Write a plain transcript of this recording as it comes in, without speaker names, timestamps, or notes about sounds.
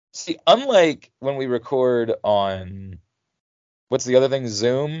See, unlike when we record on, what's the other thing,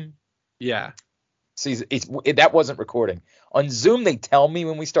 Zoom? Yeah. See, that wasn't recording. On Zoom, they tell me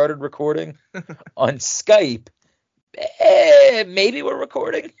when we started recording. On Skype, maybe we're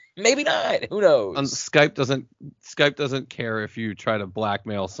recording, maybe not. Who knows? Skype doesn't care if you try to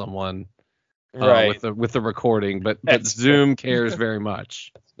blackmail someone right. with the recording, but That's Zoom cares very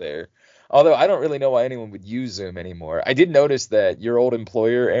much. That's fair. Although I don't really know why anyone would use Zoom anymore. I did notice that your old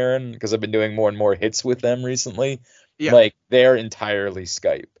employer, Aaron, because I've been doing more and more hits with them recently, like they're entirely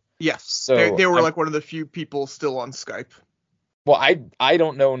Skype. Yes. So they were like one of the few people still on Skype. Well, I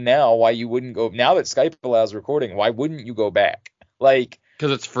don't know now why you wouldn't go. Now that Skype allows recording, why wouldn't you go back? Like,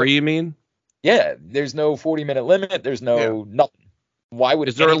 because it's free, you mean? Yeah, there's no 40-minute limit. There's no nothing. Why would?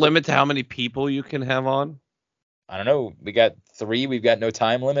 Is there a limit to how many people you can have on? I don't know. We got 3. We've got no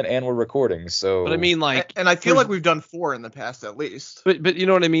time limit, and we're recording. So. But I mean, like, and I feel like we've done 4 in the past at least. But you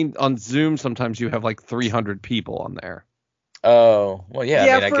know what I mean? On Zoom, sometimes you have like 300 people on there. Oh, well, yeah.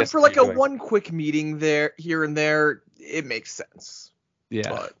 Yeah, I mean, I guess for like one quick meeting there, here and there, it makes sense.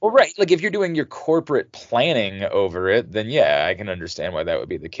 Yeah. Well, right. Like if you're doing your corporate planning over it, then yeah, I can understand why that would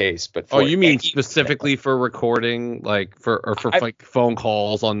be the case. But you mean specifically for recording, like for like phone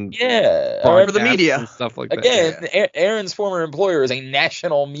calls on or for the media and stuff like that. Again, Aaron's former employer is a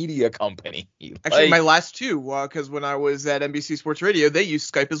national media company. Actually, my last 2, because when I was at NBC Sports Radio, they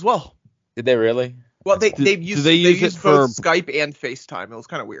used Skype as well. Did they really? Well, they used both Skype and FaceTime. It was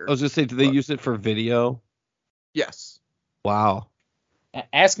kind of weird. I was just saying, do they use it for video? Yes. Wow.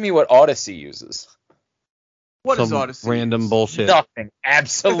 Ask me what Odyssey uses. What is Odyssey? Random bullshit. Nothing.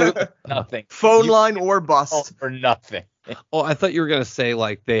 Absolutely nothing. Phone line or bust. For nothing. Oh, I thought you were gonna say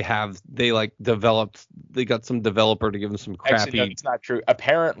like they got some developer to give them some crappy. Actually, no, it's not true.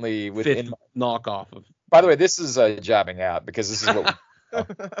 Apparently, within knockoff of. By the way, this is jobbing out because this is what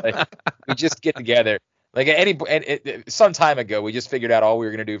we just get together. Like some time ago, we just figured out all we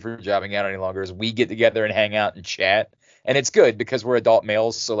were gonna do for jobbing out any longer is we get together and hang out and chat. And it's good because we're adult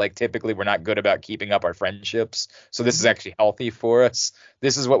males, so like typically we're not good about keeping up our friendships. So this is actually healthy for us.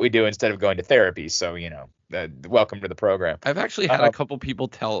 This is what we do instead of going to therapy. So welcome to the program. I've actually had a couple people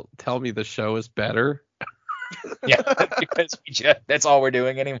tell me the show is better. Yeah, because that's all we're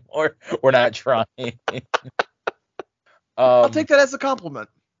doing anymore. We're not trying. I'll take that as a compliment.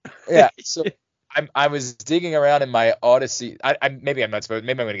 Yeah. So I was digging around in my Odyssey. Maybe I'm not supposed.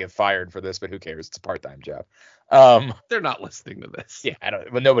 Maybe I'm going to get fired for this, but who cares? It's a part-time job. They're not listening to this. Yeah, I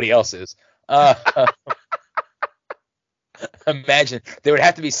don't. Well, nobody else is. Imagine there would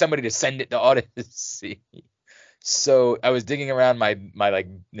have to be somebody to send it to Odyssey. So I was digging around my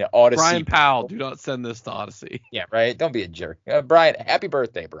Odyssey. Brian Powell, do not send this to Odyssey. Yeah, right. Don't be a jerk, Brian. Happy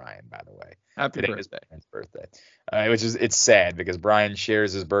birthday, Brian. By the way, happy birthday. Today is Brian's birthday. It's sad because Brian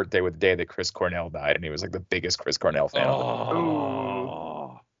shares his birthday with the day that Chris Cornell died, and he was like the biggest Chris Cornell fan.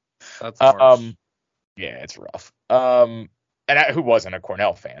 Oh, that's harsh. Yeah, it's rough. Who wasn't a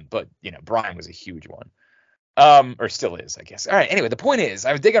Cornell fan, but Brian was a huge one. Or still is, I guess. All right. Anyway, the point is,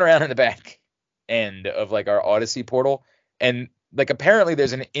 I was digging around in the back end of like our Odyssey portal, and like apparently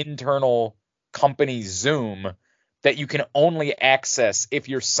there's an internal company Zoom that you can only access if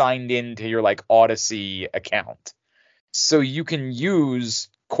you're signed into your like Odyssey account. So you can use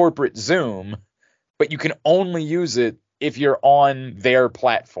corporate Zoom, but you can only use it if you're on their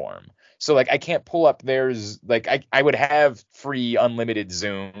platform. So like I can't pull up theirs. Like I would have free unlimited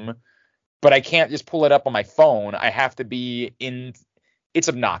Zoom, but I can't just pull it up on my phone. I have to be in. It's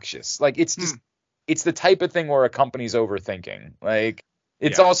obnoxious. Like it's just it's the type of thing where a company's overthinking. Like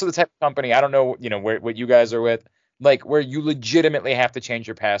it's also the type of company, I don't know, what you guys are with, like where you legitimately have to change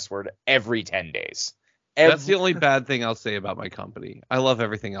your password every 10 days. That's the only bad thing I'll say about my company. I love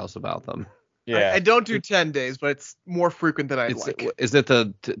everything else about them. Yeah, I don't do 10 days, but it's more frequent than I'd like. Is it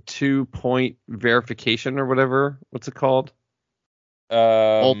the 2-point verification or whatever? What's it called?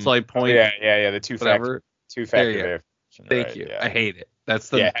 Multi-point. Yeah. The two-factor verification. Thank you. Yeah. I hate it. That's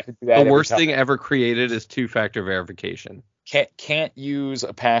the worst thing ever created is 2-factor verification. Can't use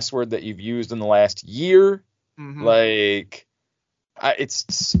a password that you've used in the last year. Mm-hmm. Like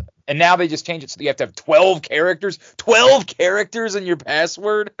it's and now they just change it so you have to have 12 characters. 12 characters in your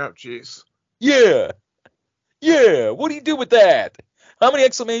password. Oh, jeez. Yeah. What do you do with that? How many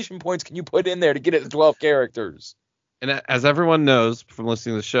exclamation points can you put in there to get it to 12 characters? And as everyone knows from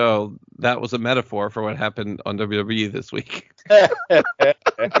listening to the show, that was a metaphor for what happened on WWE this week. All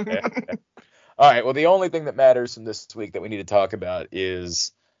right. Well, the only thing that matters from this week that we need to talk about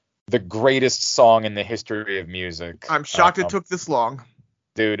is the greatest song in the history of music. I'm shocked it took this long.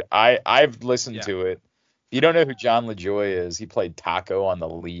 Dude, I've listened to it You don't know who John LaJoy is. He played Taco on the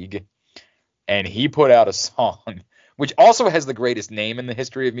League, and he put out a song which also has the greatest name in the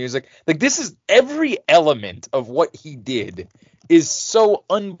history of music. Like, this is every element of what he did is so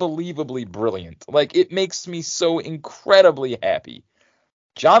unbelievably brilliant. Like, it makes me so incredibly happy.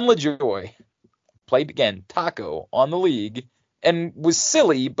 John LaJoy played again Taco on the League and was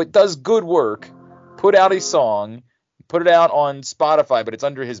silly but does good work. Put out a song, put it out on Spotify, but it's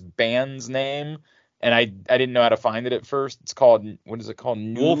under his band's name. And I didn't know how to find it at first. It's called, what is it called?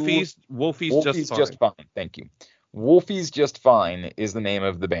 Wolfie's Just Fine. Thank you. Wolfie's Just Fine is the name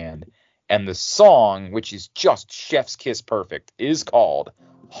of the band. And the song, which is just chef's kiss perfect, is called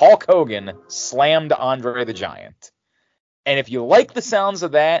Hulk Hogan Slammed Andre the Giant. And if you like the sounds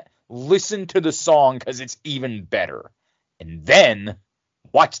of that, listen to the song because it's even better. And then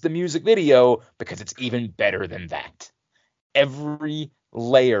watch the music video because it's even better than that. Every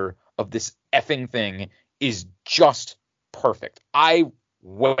layer of this effing thing is just perfect. I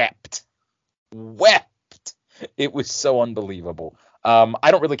wept. It was so unbelievable.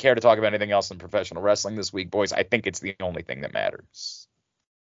 I don't really care to talk about anything else in professional wrestling this week, boys. I think it's the only thing that matters.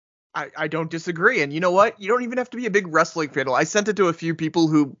 I don't disagree. And you know what? You don't even have to be a big wrestling fan. I sent it to a few people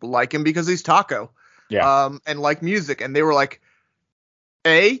who like him because he's Taco. Yeah. And like music. And they were like,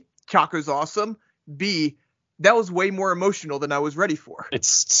 A, Taco's awesome. B, that was way more emotional than I was ready for. It's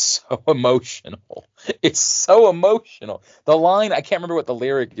so emotional. The line, I can't remember what the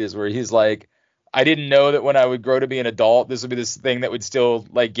lyric is, where he's like, I didn't know that when I would grow to be an adult, this would be this thing that would still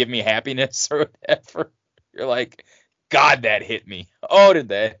like give me happiness or whatever. You're like, God, that hit me. Oh, did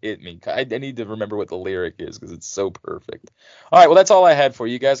that hit me? I need to remember what the lyric is because it's so perfect. All right, well, that's all I had for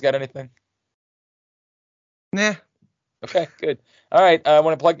you. You guys got anything? Nah. Okay, good. All right,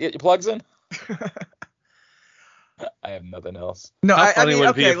 want to get your plugs in? I have nothing else. No, How funny would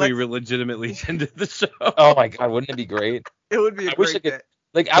it be if we legitimately ended the show? Oh my God, wouldn't it be great? It would be a great day.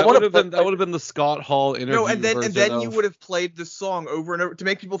 Like, that would have been the Scott Hall interview. No, and then you would have played the song over and over to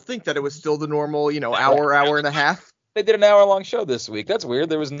make people think that it was still the normal, hour and a half. They did an hour-long show this week. That's weird.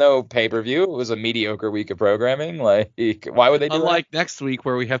 There was no pay-per-view. It was a mediocre week of programming. Like, why would they do that? Unlike next week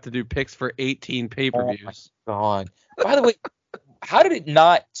where we have to do picks for 18 pay-per-views. Oh my God. By the way, how did it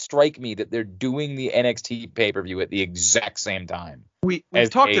not strike me that they're doing the NXT pay-per-view at the exact same time? We've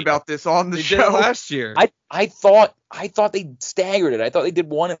talked about this on the show did last year. I thought they staggered it. I thought they did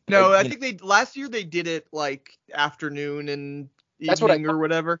one. No, I think last year they did it like afternoon and evening or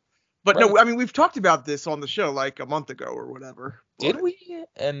whatever. But right. No, I mean, we've talked about this on the show like a month ago or whatever. Did we?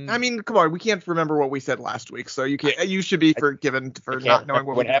 And I mean, come on, we can't remember what we said last week, so you should be forgiven for not knowing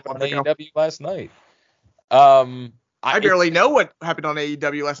what happened on AEW last night. I barely know what happened on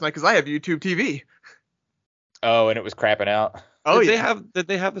AEW last night because I have YouTube TV. Oh, and it was crapping out. Oh, did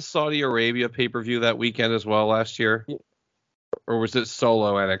they have the Saudi Arabia pay-per-view that weekend as well last year? Yeah. Or was it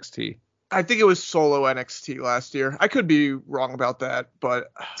solo NXT? I think it was solo NXT last year. I could be wrong about that,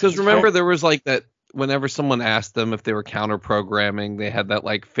 but because remember there was like that whenever someone asked them if they were counter programming, they had that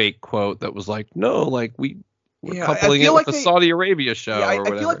like fake quote that was like, no, like we're coupling it with the Saudi Arabia show. Yeah, or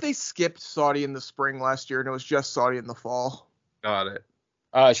whatever. I feel like they skipped Saudi in the spring last year and it was just Saudi in the fall. Got it.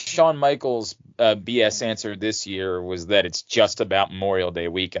 Shawn Michaels' BS answer this year was that it's just about Memorial Day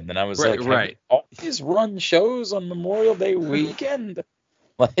weekend, and I was right. Always run shows on Memorial Day weekend.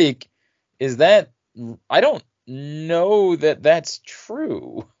 Like, is that? I don't know that that's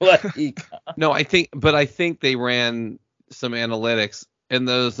true. Like, no, I think they ran some analytics, and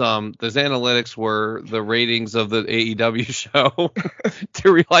those analytics were the ratings of the AEW show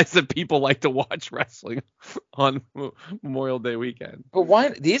to realize that people like to watch wrestling on Memorial Day weekend. But why?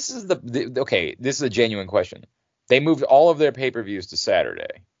 This is this is a genuine question. They moved all of their pay-per-views to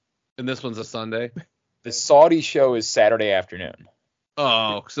Saturday. And this one's a Sunday? The Saudi show is Saturday afternoon.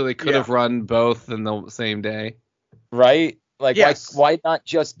 Oh, so they could have run both in the same day. Right? Like, yes. why not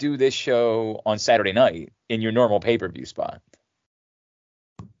just do this show on Saturday night in your normal pay-per-view spot?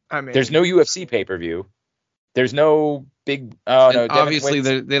 I mean, there's no UFC pay-per-view. There's no big. Oh no! Obviously,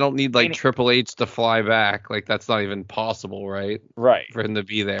 they don't need like Triple H to fly back. Like, that's not even possible, right? Right. For him to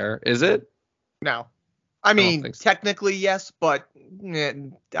be there, is it? No. I mean, technically yes, but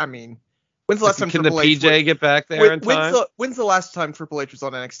I mean, when's the last time Can the PJ get back there in time? When's the last time Triple H was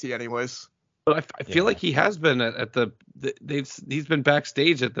on NXT, anyways? But I feel like he has been at he's been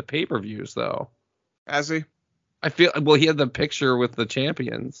backstage at the pay-per-views though. Has he? He had the picture with the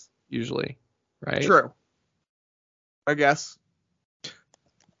champions usually, right? True. I guess.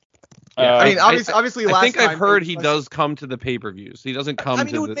 Yeah, I mean, obviously, last I think time I've heard he does come to the pay-per-views. He doesn't come. I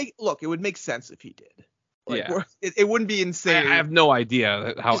mean, it would make sense if he did. Like, Yeah. it wouldn't be insane. I have no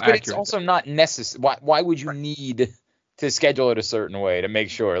idea how But accurate. it's also not necessary. Why would you need to schedule it a certain way to make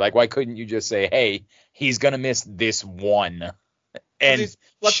sure? Like, why couldn't you just say, hey, he's going to miss this one? And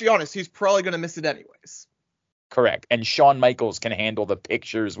let's be honest, he's probably going to miss it anyways. Correct. And Shawn Michaels can handle the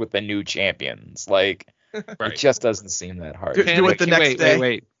pictures with the new champions. Like, Right. it just doesn't seem that hard. Do it the next day.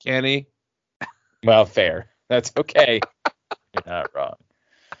 Wait. Can he? Well, fair. That's okay. You're not wrong.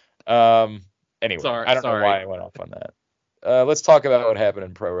 Anyway, I don't know why I went off on that. Let's talk about what happened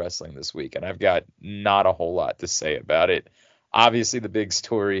in pro wrestling this week, and I've got not a whole lot to say about it. Obviously, the big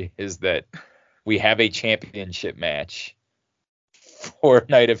story is that we have a championship match for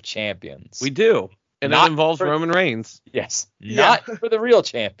Night of Champions. We do. And that involves Roman Reigns. Yes. Not for the real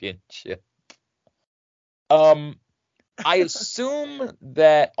championship. I assume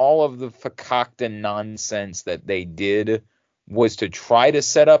that all of the fakakta nonsense that they did was to try to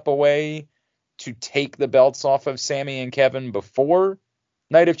set up a way to take the belts off of Sammy and Kevin before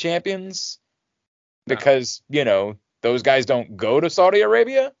Night of Champions. Because, those guys don't go to Saudi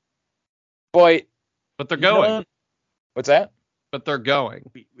Arabia. But they're going. What's that? But they're going.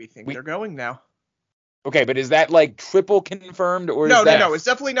 We think they're going now. Okay, but is that like triple confirmed or no, is that... No, it's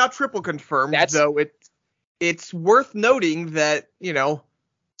definitely not triple confirmed. Though it's worth noting that,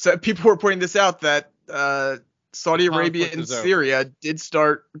 so people were pointing this out that Saudi Arabia and Syria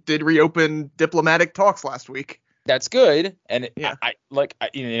did reopen diplomatic talks last week. That's good. And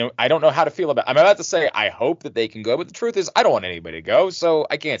I don't know how to feel about it. I'm about to say I hope that they can go, but the truth is I don't want anybody to go, so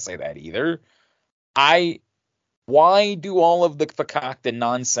I can't say that either. Why do all of the fakakta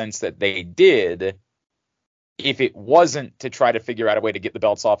nonsense that they did if it wasn't to try to figure out a way to get the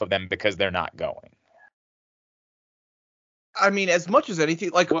belts off of them because they're not going? I mean, as much as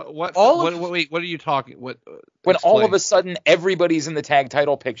anything, like what are you talking? When all of a sudden everybody's in the tag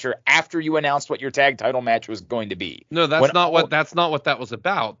title picture after you announced what your tag title match was going to be. No, that's not what that was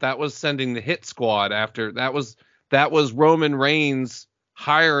about. That was sending the hit squad after. That was Roman Reigns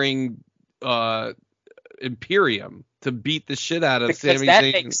hiring Imperium to beat the shit out of Sami Zayn. That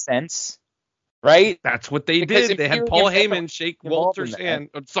makes sense, right? That's what they did. They had Paul Heyman shake Gunther's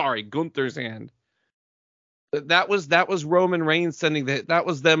hand. That was Roman Reigns sending that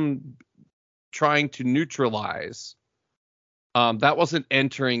was them trying to neutralize. That wasn't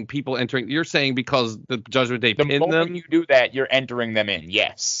people entering. You're saying because the Judgment Day pinned them? The moment you do that, you're entering them in,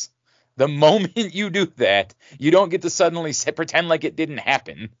 yes. The moment you do that, you don't get to suddenly pretend like it didn't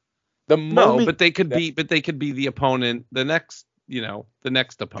happen. But they could be the opponent, the next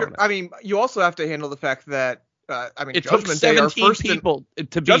opponent. I mean, you also have to handle the fact that it took 17 people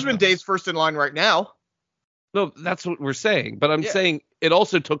to Judgment Day's first in line right now. No, that's what we're saying. But I'm saying it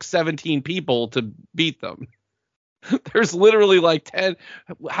also took 17 people to beat them. There's literally like 10.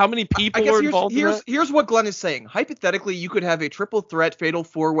 How many people were involved in that? Here's what Glenn is saying. Hypothetically, you could have a triple threat fatal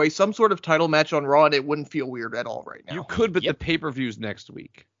 4-way, some sort of title match on Raw, and it wouldn't feel weird at all right now. You could, but the pay-per-view's next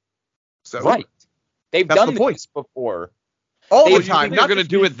week. So right. They've done this before. All the time. They're going to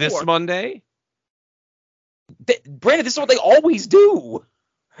do it this Monday? Brandon, this is what they always do.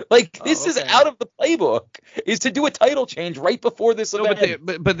 Like, this is out of the playbook, is to do a title change right before this event.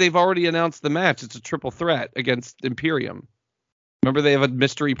 But they've already announced the match. It's a triple threat against Imperium. Remember, they have a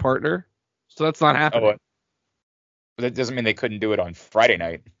mystery partner? So that's not happening. But that doesn't mean they couldn't do it on Friday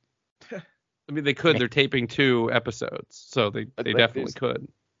night. I mean, they could. They're taping 2 episodes, so they definitely could.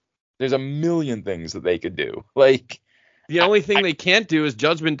 There's a million things that they could do. Like, the only thing they can't do is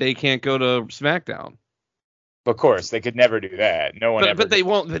Judgment Day can't go to SmackDown. Of course, they could never do that. No one ever. But they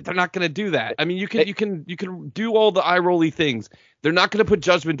won't. They're not going to do that. I mean, you can do all the eye rolly things. They're not going to put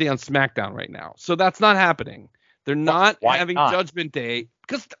Judgment Day on SmackDown right now. So that's not happening. They're not having Judgment Day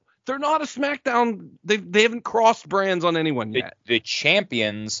because they're not a SmackDown. They haven't crossed brands on anyone yet. The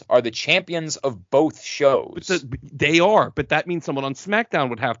champions are the champions of both shows. They are, but that means someone on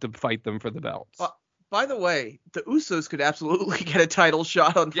SmackDown would have to fight them for the belts. By the way, the Usos could absolutely get a title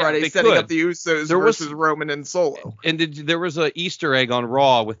shot on Friday, setting up the Usos versus Roman and Solo. And there was an Easter egg on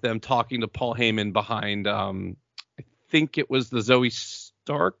Raw with them talking to Paul Heyman behind, I think it was the Zoe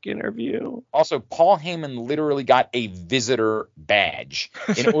Stark interview. Also, Paul Heyman literally got a visitor badge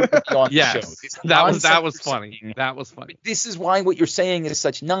in order to be on the show. That was funny. That was funny. This is why what you're saying is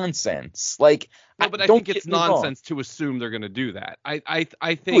such nonsense. Like, I think it's nonsense to assume they're going to do that. I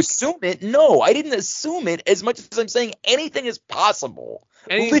think to assume it. No, I didn't assume it as much as I'm saying anything is possible.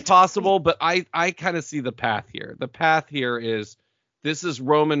 Anything's possible, but I kind of see the path here. The path here is this is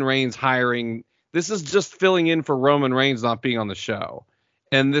Roman Reigns hiring. This is just filling in for Roman Reigns not being on the show.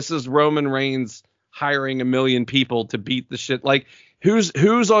 And this is Roman Reigns hiring 1 million people to beat the shit. Like, who's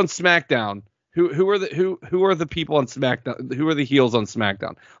on SmackDown Who are the people on SmackDown? Who are the heels on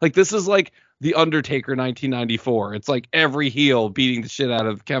SmackDown? Like, this is like The Undertaker 1994. It's like every heel beating the shit out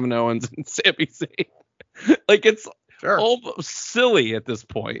of Kevin Owens and Sami Zayn. Like, it's almost silly at this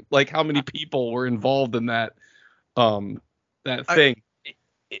point. Like, how many people were involved in that thing.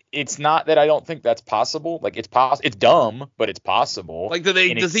 It's not that I don't think that's possible. Like, it's dumb, but it's possible. Like,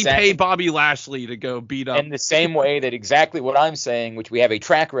 does he pay Bobby Lashley to go beat up? In the same way that exactly what I'm saying, which we have a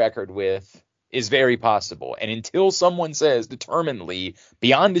track record with, is very possible. And until someone says determinedly,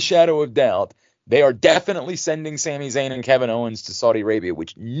 beyond a shadow of doubt, they are definitely sending Sami Zayn and Kevin Owens to Saudi Arabia,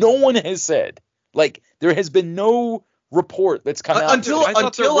 which no one has said. Like, there has been no report that's come out until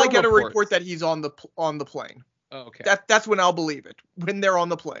I get a report that he's on the plane. Oh, okay. That's when I'll believe it. When they're on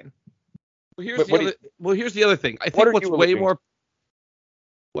the plane. Well, here's the other thing. I think what's way more.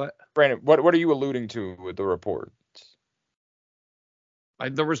 What? Brandon, what are you alluding to with the report?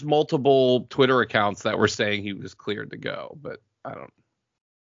 There was multiple Twitter accounts that were saying he was cleared to go, but I don't.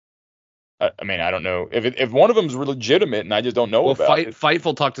 I mean, I don't know if one of them's legitimate, and I just don't know about it.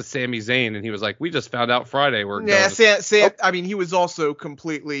 Fightful talked to Sami Zayn, and he was like, "We just found out Friday we're I mean, he was also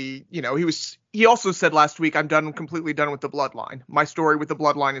completely, he also said last week, I'm completely done with the bloodline. My story with the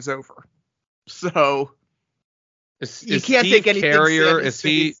bloodline is over. So you can't take anything.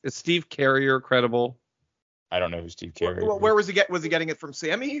 Is Steve Carrier credible? I don't know who Steve Carrier is. Where was he getting it from?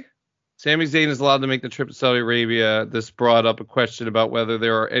 Sami? Sami Zayn is allowed to make the trip to Saudi Arabia. This brought up a question about whether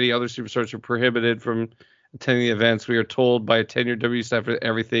there are any other superstars who are prohibited from attending the events. We are told by a tenured W staff that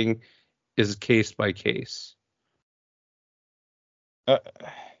everything is case by case.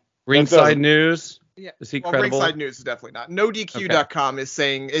 Ringside News. Yeah. Is he credible? Ringside News is definitely not. NoDQ.com is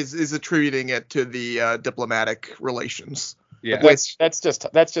saying is attributing it to the diplomatic relations. Yeah, that's just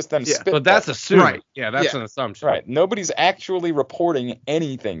them. Yeah. But that's assumed. Right. Yeah, that's an assumption. Right. Nobody's actually reporting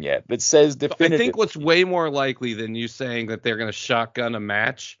anything yet that says definitively. I think what's way more likely than you saying that they're going to shotgun a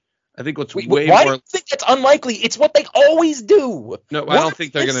match. I think why do you think that's unlikely? It's what they always do. No, I don't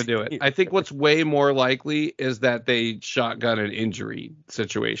think they're going to do it. I think what's way more likely is that they shotgun an injury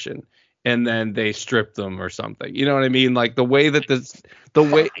situation and then they strip them or something. You know what I mean? Like the way that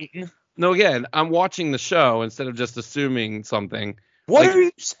No, again, I'm watching the show instead of just assuming something. What are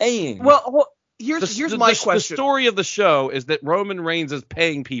you saying? Well, here's my question. The story of the show is that Roman Reigns is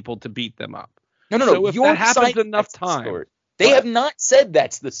paying people to beat them up. No. So if that happens enough times. They have not said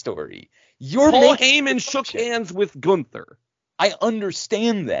that's the story. Paul Heyman shook hands with Gunther. I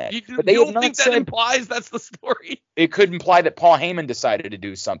understand that. But they don't think that implies that's the story? It could imply that Paul Heyman decided to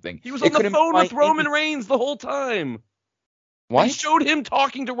do something. He was on the phone with Roman Reigns the whole time. What? He showed him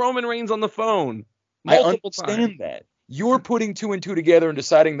talking to Roman Reigns on the phone. I understand that. You're putting two and two together and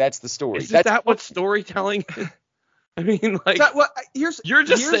deciding that's the story. Isn't that what storytelling is? I mean, like, you're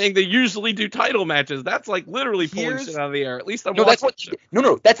just saying they usually do title matches. That's like literally pulling shit out of the air. At least I'm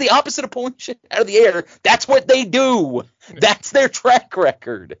that's the opposite of pulling shit out of the air. That's what they do. That's their track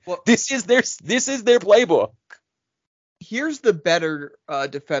record. Well, this is their playbook. Here's the better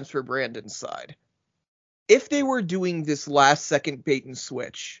defense for Brandon's side. If they were doing this last second bait and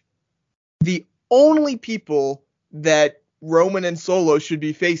switch, the only people that Roman and Solo should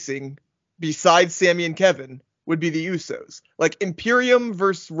be facing besides Sami and Kevin would be the Usos. Like, Imperium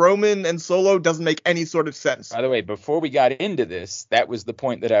versus Roman and Solo doesn't make any sort of sense. By the way, before we got into this, that was the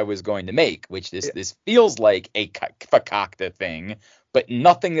point that I was going to make, which this feels like a fakakta thing, but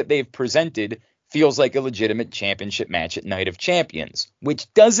nothing that they've presented feels like a legitimate championship match at Night of Champions,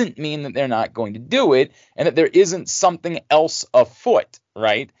 which doesn't mean that they're not going to do it and that there isn't something else afoot,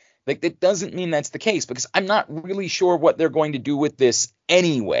 right? Like, that doesn't mean that's the case, because I'm not really sure what they're going to do with this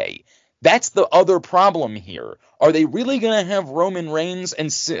anyway. That's the other problem here. Are they really going to have Roman Reigns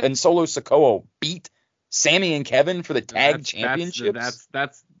and Solo Sikoa beat Sami and Kevin for the tag championships?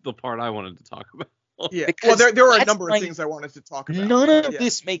 That's the part I wanted to talk about. Yeah. Well, there are a number of things I wanted to talk about. None of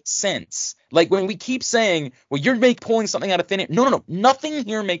this makes sense. Like, when we keep saying, well, you're pulling something out of thin air. No. Nothing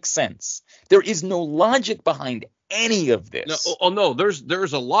here makes sense. There is no logic behind any of this. No,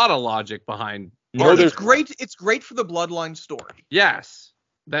 there's a lot of logic behind. It's great. It's great for the bloodline story. Yes.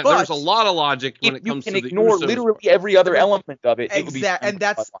 There's a lot of logic when it comes to the Usos. You can ignore literally every other element of it. Exactly.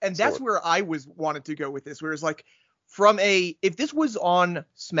 And that's where I wanted to go with this. Where it's like, if this was on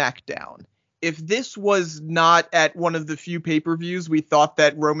SmackDown, if this was not at one of the few pay-per-views we thought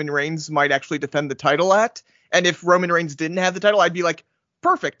that Roman Reigns might actually defend the title at, and if Roman Reigns didn't have the title, I'd be like,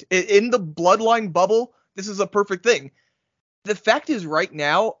 perfect. In the bloodline bubble, this is a perfect thing. The fact is, right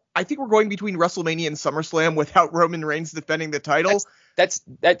now, I think we're going between WrestleMania and SummerSlam without Roman Reigns defending the title. That's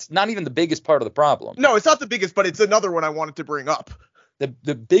not even the biggest part of the problem. No, it's not the biggest, but it's another one I wanted to bring up.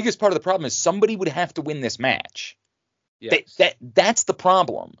 The biggest part of the problem is somebody would have to win this match. Yes. That's the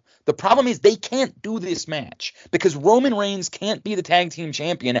problem. The problem is they can't do this match because Roman Reigns can't be the tag team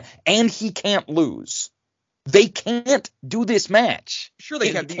champion and he can't lose. They can't do this match. Sure,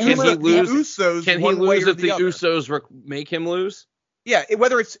 they can. Can he lose? Usos can he lose if the Usos make him lose? Yeah,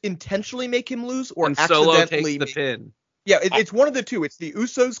 whether it's intentionally make him lose or and accidentally Solo takes the pin. Yeah, it's one of the two. It's the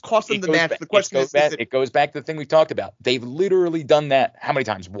Usos cost them the match. The question is, it goes back to the thing we talked about. They've literally done that how many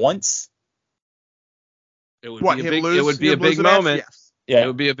times? Once. It would be a big moment. Yes. Yeah, it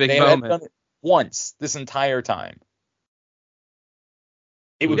would be a big moment. Done it once this entire time.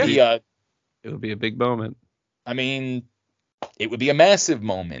 It would be a big moment. I mean, it would be a massive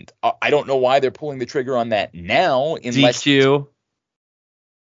moment. I don't know why they're pulling the trigger on that now. DQ.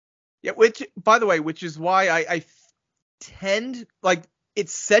 Yeah, by the way, which is why I tend, like,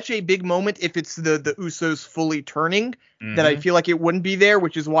 it's such a big moment if it's the Usos fully turning that I feel like it wouldn't be there,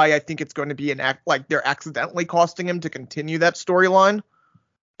 which is why I think it's going to be like they're accidentally costing him to continue that storyline.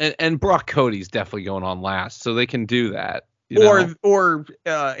 And Brock Cody's definitely going on last, so they can do that. Or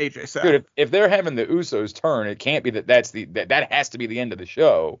AJ Styles. Dude, if they're having the Usos turn, it can't be that has to be the end of the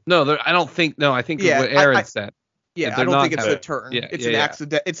show. No, I don't think. No, I think what Aaron said. Yeah, I don't think it's a turn. Yeah, it's an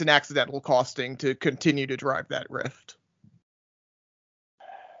accident. It's an accidental costing to continue to drive that rift.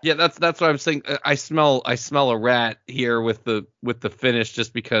 Yeah, that's what I'm saying. I smell a rat here with the finish,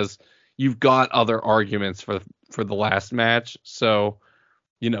 just because you've got other arguments for the last match. So,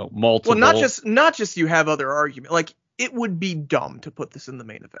 multiple. Well, not just you have other arguments. Like, it would be dumb to put this in the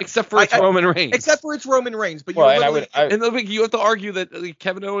main event, except for it's Roman Reigns. Except for it's Roman Reigns, but you have to argue that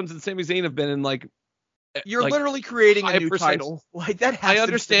Kevin Owens and Sami Zayn have been in you're literally creating a new title. Like, that has I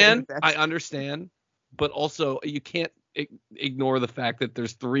understand. I understand, but also you can't ignore the fact that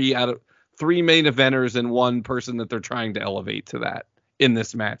there's three main eventers and one person that they're trying to elevate to that in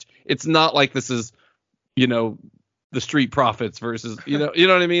this match. It's not like this is, the Street Profits versus, you know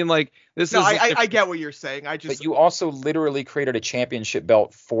what I mean? Like, this is. I get what you're saying. But you also literally created a championship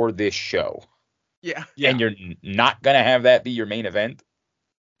belt for this show. Yeah. And you're not gonna have that be your main event.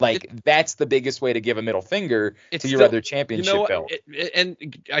 Like, that's the biggest way to give a middle finger to your other championship belt. And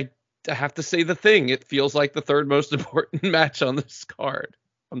I have to say the thing. It feels like the third most important match on this card.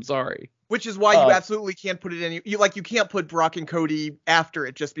 I'm sorry. Which is why you absolutely can't put it in. You can't put Brock and Cody after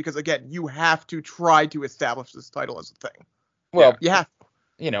it, just because, again, you have to try to establish this title as a thing. Well, yeah.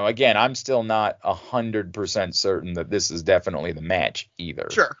 Again, I'm still not 100% certain that this is definitely the match either.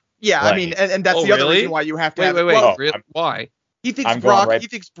 Sure. Yeah, I mean, and that's the other reason why you have to. Wait. Why? He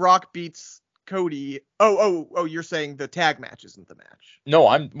thinks Brock beats Cody. Oh, you're saying the tag match isn't the match. No,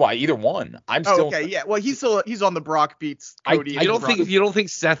 either one. I'm still. Okay, yeah. Well, he's on the Brock beats Cody. You don't think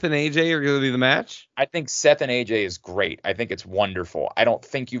Seth and AJ are going to be the match? I think Seth and AJ is great. I think it's wonderful. I don't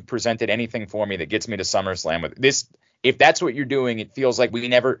think you've presented anything for me that gets me to SummerSlam with this. If that's what you're doing, it feels like we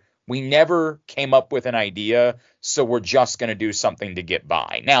never came up with an idea, so we're just going to do something to get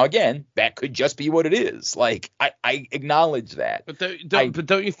by. Now, again, that could just be what it is. Like, I acknowledge that. But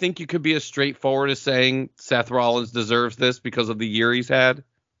don't you think you could be as straightforward as saying Seth Rollins deserves this because of the year he's had?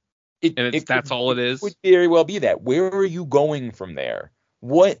 That's all it is? It would very well be that. Where are you going from there?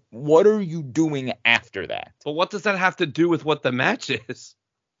 What are you doing after that? Well, what does that have to do with what the match is?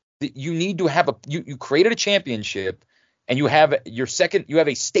 You need to have you created a championship. And you have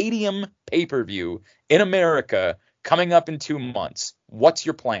a stadium pay-per-view in America coming up in 2 months. What's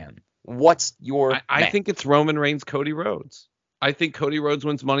your plan? What's your I think it's Roman Reigns, Cody Rhodes. I think Cody Rhodes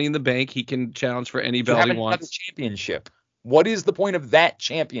wins Money in the Bank. He can challenge for any belt he wants. Championship. What is the point of that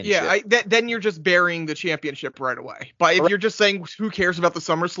championship? Yeah, then you're just burying the championship right away. But if you're just saying who cares about the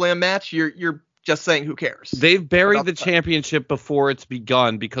SummerSlam match, you're just saying who cares. They've buried the championship before it's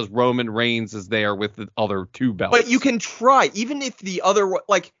begun because Roman Reigns is there with the other two belts. But you can try, even if the other,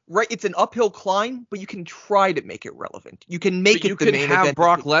 it's an uphill climb, but you can try to make it relevant. You can make it the main event. You can have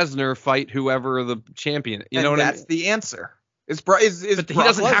Brock Lesnar fight whoever the champion. You know what I mean? That's the answer. But he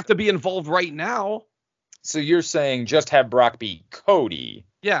doesn't have to be involved right now. So you're saying just have Brock beat Cody.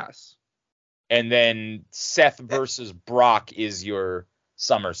 Yes. And then Seth versus Brock is your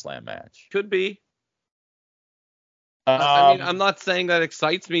SummerSlam match. Could be. I mean, I'm not saying that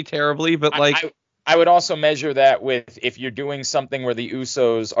excites me terribly, but I would also measure that with, if you're doing something where the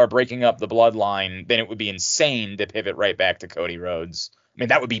Usos are breaking up the bloodline, then it would be insane to pivot right back to Cody Rhodes. I mean,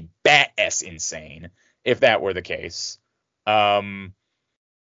 that would be bat-ass insane if that were the case.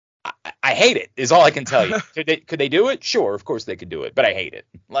 I hate it, is all I can tell you. Could they do it? Sure, of course they could do it, but I hate it.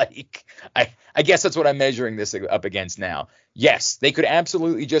 Like, I guess that's what I'm measuring this up against now. Yes, they could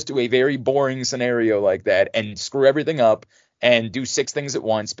absolutely just do a very boring scenario like that and screw everything up and do 6 things at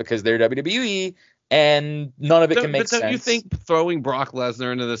once because they're WWE and none of it can make sense. But don't you think throwing Brock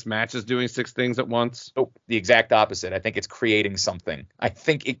Lesnar into this match is doing 6 things at once? Nope, the exact opposite. I think it's creating something. I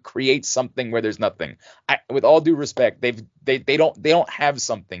think it creates something where there's nothing. With all due respect, they don't have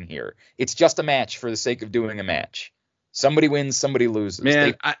something here. It's just a match for the sake of doing a match. Somebody wins, somebody loses.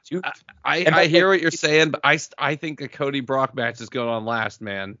 Man, I hear what you're saying, but I think a Cody Brock match is going on last,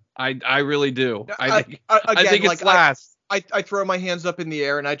 man. I really do. I think it's last. I throw my hands up in the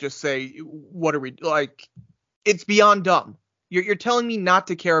air and I just say, what are we like? It's beyond dumb. You're telling me not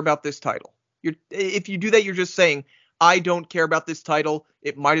to care about this title. If you do that, you're just saying, I don't care about this title.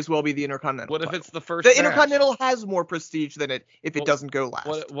 It might as well be the Intercontinental What title. if it's the first The match? Intercontinental has more prestige than it if it doesn't go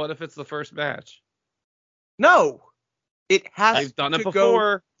last. What if it's the first match? No. It has They've done it to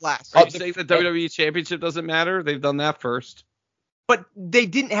before. Go last. Are you saying the WWE Championship doesn't matter? They've done that first. But they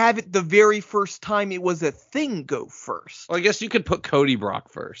didn't have it the very first time it was a thing go first. Well, I guess you could put Cody Brock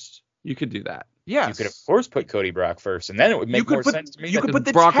first. You could do that. Yes. You could of course put Cody Brock first, and then it would make more sense to me. You could put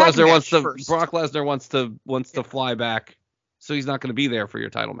the Brock tag Lesnar match first. Brock Lesnar wants to fly back, so he's not going to be there for your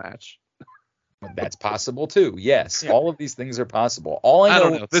title match. That's possible too. Yes, all of these things are possible. All I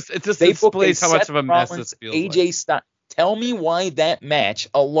don't know. It just displays how much of a mess this feels AJ Styles. Tell me why that match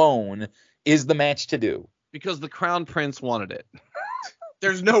alone is the match to do. Because the Crown Prince wanted it.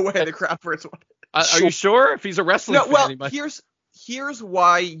 There's no way the Crown Prince wanted it. Are you sure? If he's a wrestling fan, well, here's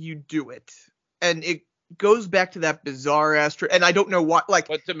why you do it, and it goes back to that bizarre ass. And I don't know why. Like,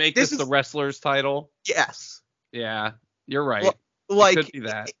 but to make this the wrestler's title. Yes. Yeah, you're right. Like, it could be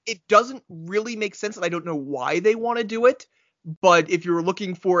that. It doesn't really make sense, and I don't know why they want to do it. But if you're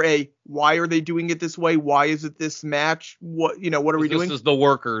looking for why are they doing it this way? Why is it this match? What are we doing? This is the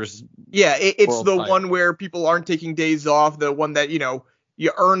workers. Yeah, it's the one where people aren't taking days off. The one that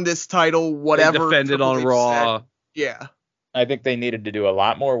you earn this title, whatever. They defended on Raw. Said. Yeah. I think they needed to do a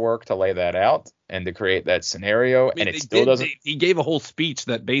lot more work to lay that out and to create that scenario, and it still doesn't. He gave a whole speech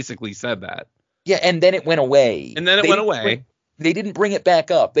that basically said that. Yeah, and then it went away. They didn't bring it back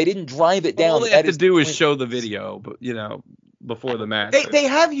up. They didn't drive it down. All they have to do is show the video, but before the match.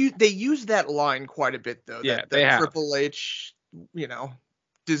 They use that line quite a bit though. Yeah, they have. Triple H,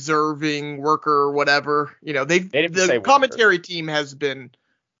 deserving worker, whatever. The commentary team has been.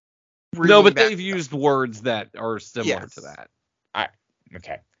 No, but they've used words that are similar to that.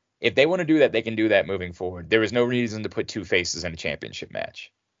 Okay. If they want to do that, they can do that moving forward. There is no reason to put 2 faces in a championship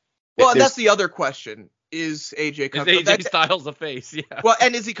match. Well, and that's the other question. Is AJ Styles a face? Yeah. Well,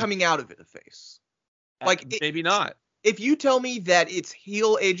 and is he coming out of it a face? Maybe not. If you tell me that it's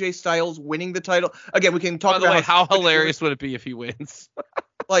heel AJ Styles winning the title, again, we can talk about. By the way, how hilarious would it be if he wins?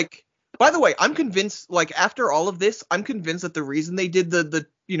 By the way, I'm convinced. After all of this, I'm convinced that the reason they did the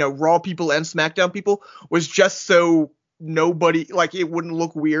Raw people and SmackDown people was just so nobody it wouldn't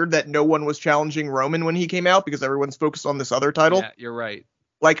look weird that no one was challenging Roman when he came out because everyone's focused on this other title. Yeah, you're right.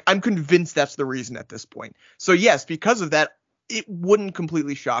 I'm convinced that's the reason at this point. So yes, because of that, it wouldn't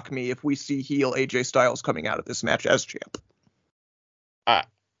completely shock me if we see heel AJ Styles coming out of this match as champ.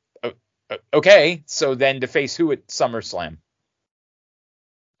 Okay, so then to face who at SummerSlam?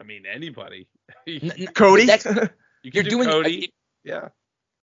 I mean, anybody. Cody? You're doing Cody. Yeah.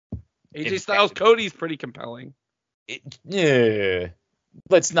 AJ Styles, Cody's pretty compelling.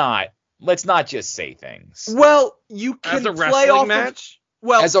 Let's not just say things. Well, you can as a wrestling match.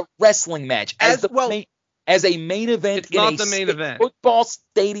 As a wrestling match, as a main event. It's not the main event. Football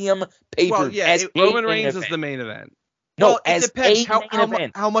stadium pay-per-view. Roman Reigns is the main event. No, it depends.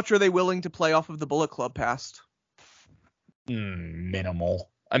 How much are they willing to play off of the Bullet Club past? Minimal.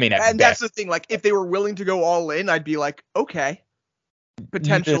 I mean, and that's the thing. If they were willing to go all in, I'd be like, okay,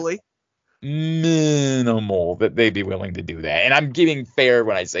 potentially. Minimal that they'd be willing to do that. And I'm giving fair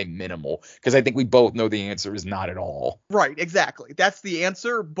when I say minimal, because I think we both know the answer is not at all. Right, exactly. That's the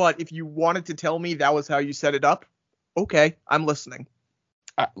answer. But if you wanted to tell me that was how you set it up, okay, I'm listening.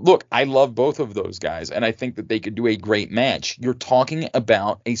 Look, I love both of those guys, and I think that they could do a great match. You're talking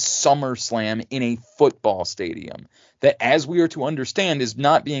about a SummerSlam in a football stadium that, as we are to understand, is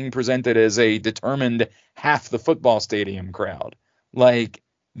not being presented as a determined half the football stadium crowd.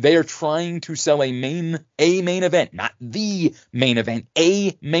 They are trying to sell a main event, not the main event,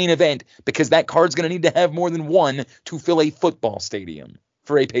 a main event, because that card's going to need to have more than one to fill a football stadium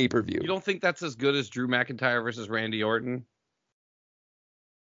for a pay-per-view. You don't think that's as good as Drew McIntyre versus Randy Orton?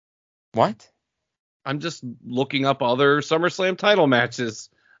 What? I'm just looking up other SummerSlam title matches.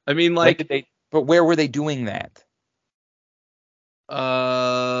 I mean, but where were they doing that?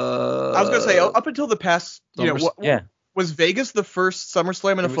 I was going to say, up until the past, was Vegas the first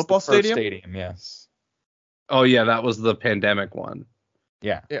SummerSlam in a football stadium? Yes. Oh yeah, that was the pandemic one.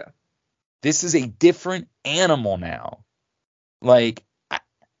 Yeah. Yeah. This is a different animal now. Like,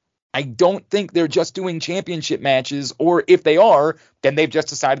 I don't think they're just doing championship matches, or if they are, then they've just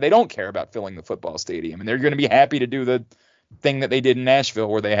decided they don't care about filling the football stadium, and they're going to be happy to do the thing that they did in Nashville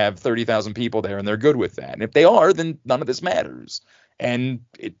where they have 30,000 people there and they're good with that. And if they are, then none of this matters. And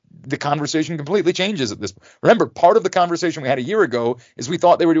the conversation completely changes at this. Remember, part of the conversation we had a year ago is we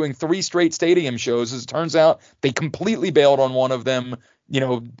thought they were doing 3 straight stadium shows. As it turns out, they completely bailed on one of them,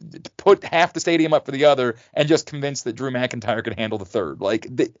 put half the stadium up for the other, and just convinced that Drew McIntyre could handle the third. Like,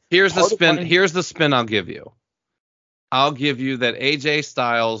 here's the spin. Here's the spin I'll give you. I'll give you that AJ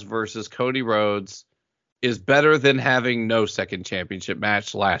Styles versus Cody Rhodes is better than having no second championship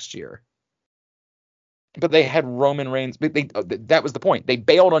match last year. But they had Roman Reigns. That was the point. They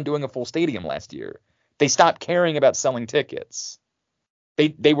bailed on doing a full stadium last year. They stopped caring about selling tickets.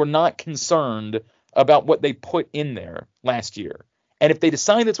 They were not concerned about what they put in there last year. And if they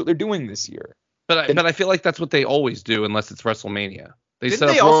decide that's what they're doing this year. But I feel like that's what they always do unless it's WrestleMania. They Didn't set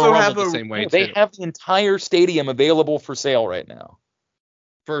they up also Royal have Rumble the same way They too. have the entire stadium available for sale right now.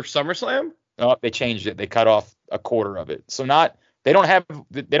 For SummerSlam? Oh, they changed it. They cut off a quarter of it. So they don't have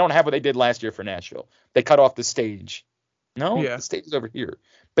what they did last year for Nashville. They cut off the stage. No, Yeah. The stage is over here.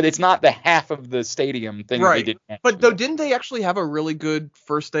 But it's not the half of the stadium thing that they did. But though, didn't they actually have a really good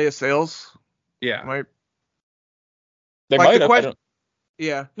first day of sales? Yeah. They like might the have.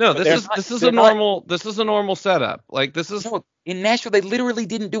 Yeah. No, But this is a normal setup. Like this is in Nashville, they literally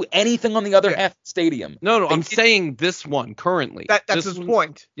didn't do anything on the other half of the stadium. No, I'm saying this one currently. That's his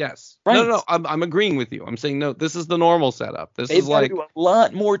point. Yes. Right. No, I'm agreeing with you. I'm saying no, this is the normal setup. This They've is got to like do a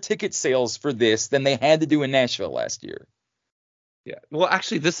lot more ticket sales for this than they had to do in Nashville last year. Yeah. Well,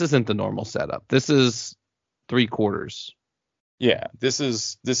 actually, this isn't the normal setup. This is 3/4. Yeah, this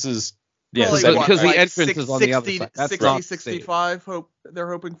is Yeah, Well, so, what, because like the entrance is on the other side. That's 60, not 65 they're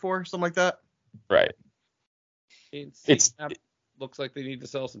hoping for, something like that. right. It looks like they need to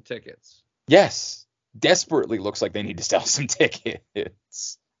sell some tickets. Yes, desperately looks like they need to sell some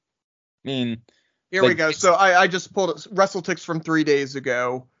tickets. I mean, Here we go. So I just pulled WrestleTix from 3 days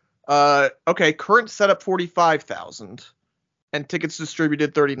ago. Okay, current setup 45,000, and tickets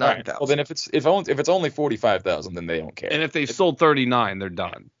distributed 39,000. Right. Well, then if it's only 45,000, then they don't care. And if they've sold 39, they're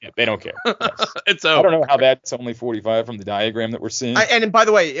done. Yeah, they don't care. Yes. It's I over. don't know how that's only 45 from the diagram that we're seeing. And by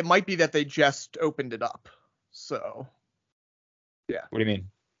the way, it might be that they just opened it up. So, yeah. What do you mean?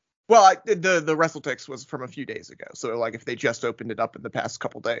 Well, the WrestleTix was from a few days ago. So, like, if they just opened it up in the past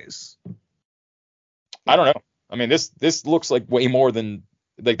couple days. I don't know. I mean, this looks like way more than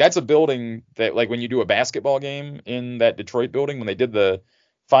like that's a building that like when you do a basketball game in that Detroit building when they did the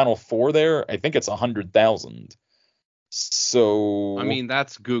Final Four there, I think it's 100,000. So I mean,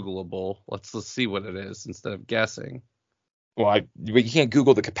 that's Googleable. Let's see what it is instead of guessing. well, but you can't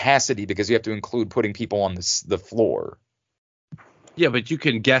Google the capacity because you have to include putting people on the floor. Yeah, but you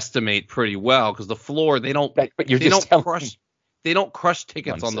can guesstimate pretty well because the floor they don't. But you're they just don't telling crush. They don't crush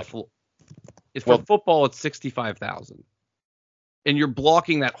tickets on the floor. It's for Well- football. It's 65,000, and you're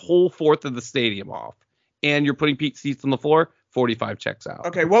blocking that whole fourth of the stadium off, and you're putting seats on the floor. 45 checks out.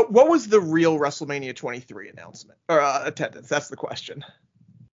 Okay, what was the real WrestleMania 23 announcement or attendance? That's the question.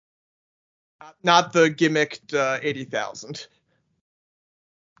 Not the gimmicked 80,000.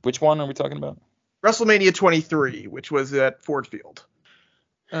 Which one are we talking about? WrestleMania 23, which was at Ford Field.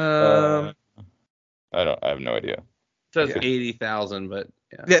 I have no idea. It says Yeah. 80,000, but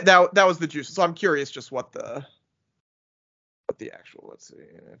yeah. That was the juice. So I'm curious just what the actual. Let's see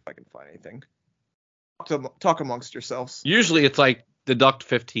if I can find anything. Talk amongst yourselves. Usually it's like deduct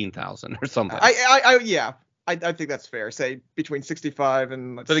 15,000 or something. I think that's fair. Say between 65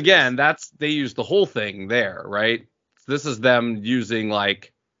 and. But again, they use the whole thing there, right? This is them using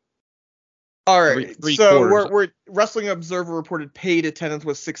like. All right. Three so quarters. we're Wrestling Observer reported paid attendance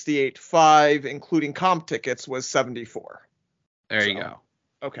was 68.5, including comp tickets was 74. There you go.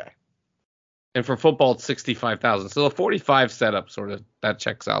 Okay. And for football, it's 65,000. So the 45 setup sort of that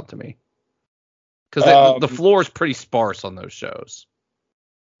checks out to me. Because the floor is pretty sparse on those shows.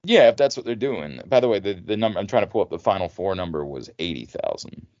 Yeah, if that's what they're doing. By the way, the number I'm trying to pull up the Final Four number was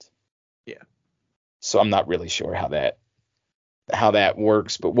 80,000. Yeah. So I'm not really sure how that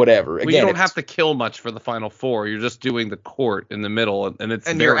works, but whatever. Well, Again, you don't have to kill much for the Final Four. You're just doing the court in the middle, and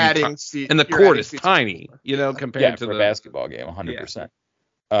it's you're adding and the court is tiny, compared to for the a basketball game, 100%.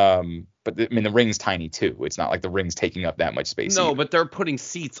 But the ring's tiny too. It's not like the ring's taking up that much space. No, either. but they're putting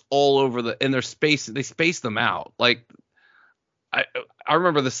seats all over they space them out. Like I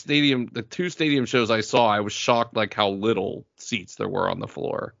remember the two stadium shows I saw, I was shocked like how little seats there were on the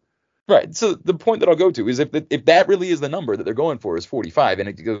floor. Right. So the point that I'll go to is if that really is the number that they're going for is 45, and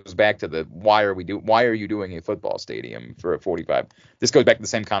it goes back to the why are you doing a football stadium for a 45? This goes back to the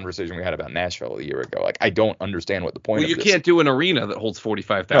same conversation we had about Nashville a year ago. Like, I don't understand what the point. Well, of you this can't do an arena that holds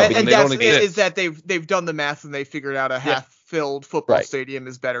 45,000. And they that's don't exist. is that they've done the math and they figured out a half-filled football stadium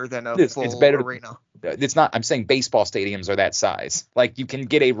is better than a full it's better, arena. It's not. I'm saying baseball stadiums are that size. Like, you can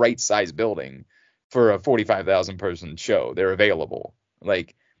get a right size building for a 45,000 person show. They're available.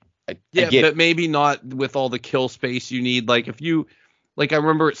 Like. But maybe not with all the kill space you need. Like, if you, like, I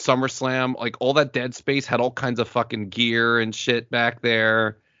remember at SummerSlam, like, all that dead space had all kinds of fucking gear and shit back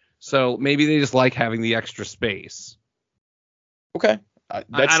there. So maybe they just like having the extra space. Okay.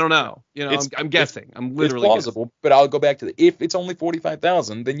 I don't know. You know, I'm guessing. I'm literally it's plausible, guessing. But I'll go back to if it's only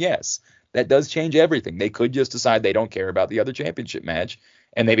 45,000, then yes, that does change everything. They could just decide they don't care about the other championship match,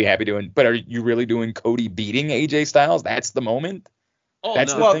 and they'd be happy doing. But are you really doing Cody beating AJ Styles? That's the moment. Oh,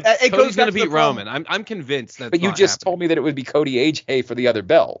 that's no. Cody's going to beat Roman. I'm convinced that's But you just told me that it would be Cody AJ for the other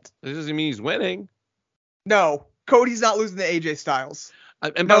belt. This doesn't mean he's winning. No, Cody's not losing to AJ Styles.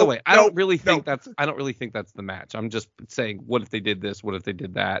 And by the way, I don't really think that's the match. I'm just saying, what if they did this? What if they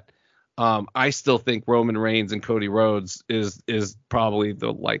did that? I still think Roman Reigns and Cody Rhodes is probably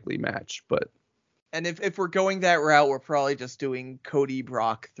the likely match, but. And if we're going that route, we're probably just doing Cody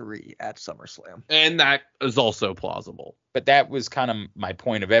Brock 3 at SummerSlam. And that is also plausible. But that was kind of my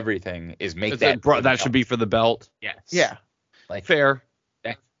point of everything, is make that should be for the belt. Yes. Yeah. Like, fair.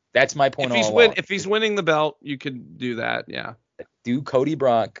 That's my point. If he's winning the belt, you could do that. Yeah. Do Cody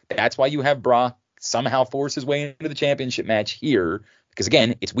Brock. That's why you have Brock somehow force his way into the championship match here. Because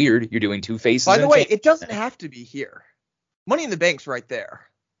again, it's weird. You're doing two faces. By the way, it doesn't have to be here. Money in the Bank's right there.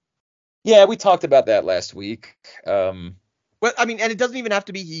 Yeah, we talked about that last week. Well, I mean, and it doesn't even have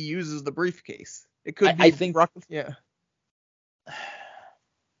to be he uses the briefcase. It could be. I think. Brock, yeah.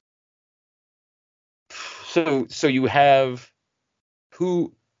 So you have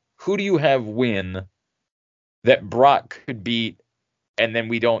who do you have win that Brock could beat, and then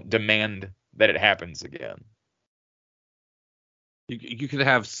we don't demand that it happens again? You could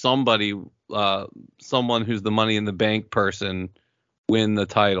have somebody, someone who's the Money in the Bank person, win the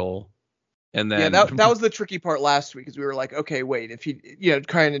title. And then that was the tricky part last week, is we were like, okay, wait, if he,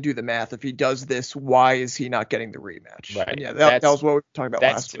 trying to do the math, if he does this, why is he not getting the rematch? Right. And yeah, that was what we were talking about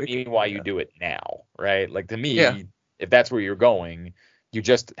last week. That's to me why you do it now, right? Like, to me, if that's where you're going, you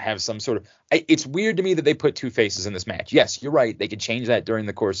just have some sort of. It's weird to me that they put two faces in this match. Yes, you're right. They could change that during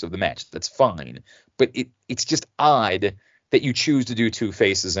the course of the match. That's fine. But it's just odd that you choose to do two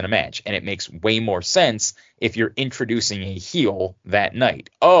faces in a match, and it makes way more sense if you're introducing a heel that night.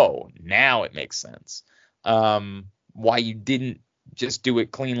 Oh, now it makes sense. Why you didn't just do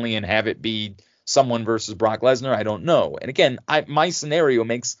it cleanly and have it be someone versus Brock Lesnar, I don't know. And again, my scenario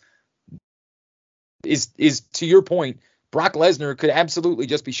is to your point, Brock Lesnar could absolutely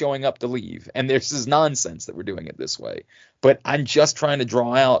just be showing up to leave, and this is nonsense that we're doing it this way. But I'm just trying to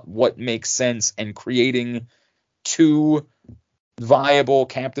draw out what makes sense and creating two viable,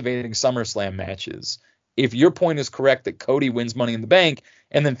 captivating SummerSlam matches. If your point is correct that Cody wins Money in the Bank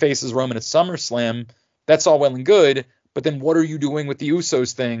and then faces Roman at SummerSlam, that's all well and good. But then what are you doing with the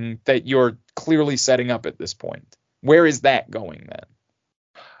Usos thing that you're clearly setting up at this point? Where is that going then?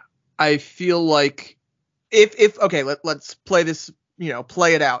 I feel like if okay, let's play this,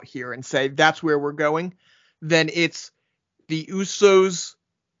 play it out here and say that's where we're going. Then it's the Usos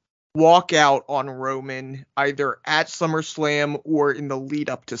walk out on Roman either at SummerSlam or in the lead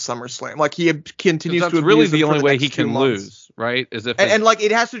up to SummerSlam. Like, he continues to abuse. That's really the only way he can lose, right? Is if and like,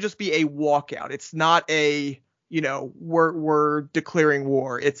 it has to just be a walkout. It's not a we're declaring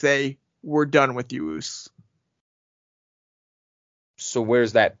war. It's a we're done with you, Us. So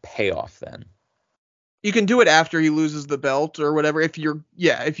where's that payoff then? You can do it after he loses the belt or whatever. If you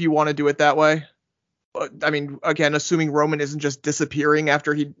want to do it that way. I mean, again, assuming Roman isn't just disappearing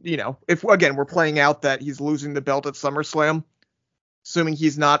after he, if again, we're playing out that he's losing the belt at SummerSlam, assuming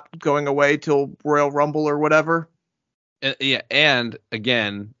he's not going away till Royal Rumble or whatever. And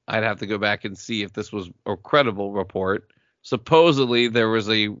again, I'd have to go back and see if this was a credible report. Supposedly there was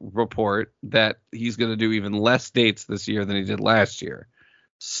a report that he's going to do even less dates this year than he did last year.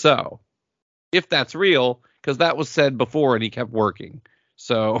 So if that's real, because that was said before and he kept working.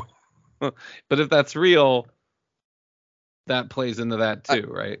 So, but if that's real, that plays into that too,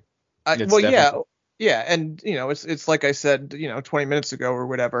 right? Yeah. And, it's like I said, 20 minutes ago or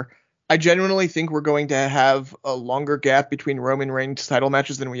whatever. I genuinely think we're going to have a longer gap between Roman Reigns title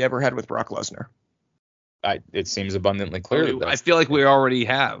matches than we ever had with Brock Lesnar. It seems abundantly clear. I feel like we already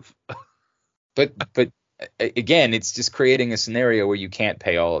have. But again, it's just creating a scenario where you can't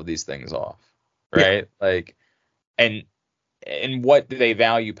pay all of these things off, right? Yeah. Like, and what do they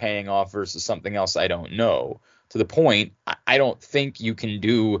value paying off versus something else? I don't know. To the point, I don't think you can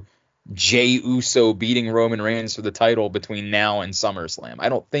do Jey Uso beating Roman Reigns for the title between now and SummerSlam. I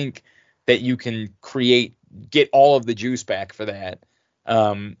don't think that you can get all of the juice back for that,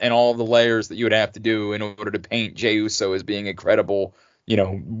 and all of the layers that you would have to do in order to paint Jey Uso as being a credible,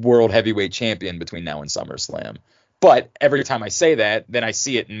 world heavyweight champion between now and SummerSlam. But every time I say that, then I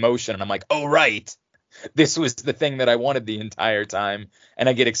see it in motion, and I'm like, oh, right. This was the thing that I wanted the entire time, and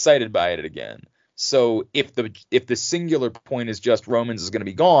I get excited by it again. So if the singular point is just Roman's is going to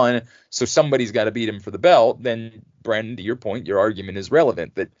be gone, so somebody's got to beat him for the belt, then, Brandon, to your point, your argument is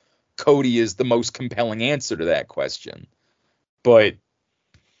relevant, that Cody is the most compelling answer to that question. But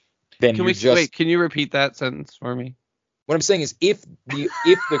then can you repeat that sentence for me? What I'm saying is if the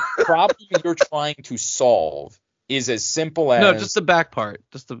problem you're trying to solve is as simple as... No, just the back part.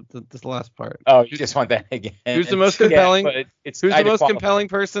 Just the last part. Oh, you just want that again. Who's the most compelling? Who's the most compelling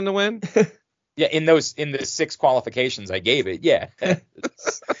person to win? Yeah, in the 6 qualifications I gave it, yeah. But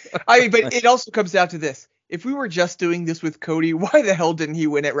it also comes down to this. If we were just doing this with Cody, why the hell didn't he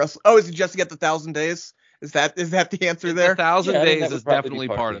win at Wrestle? Oh, is it just to get the 1,000 days? Is that the answer there? The 1,000 days is definitely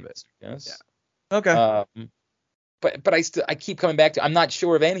part of it. Yes. Yeah. Okay. But I keep coming back to, I'm not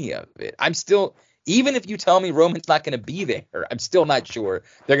sure of any of it. I'm still, even if you tell me Roman's not going to be there, I'm still not sure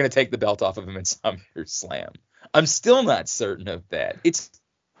they're going to take the belt off of him at SummerSlam. I'm still not certain of that. It's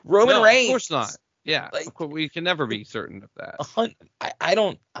Roman Reigns. Of course not. Yeah, we can never be certain of that. I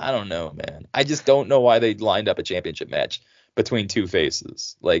don't know, man. I just don't know why they lined up a championship match between two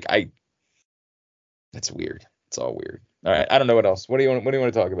faces. That's weird. It's all weird. All right, I don't know what else. What do you want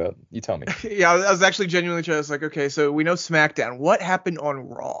to talk about? You tell me. Yeah, I was actually genuinely trying to okay, so we know SmackDown. What happened on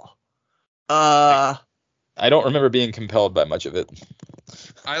Raw? I don't remember being compelled by much of it.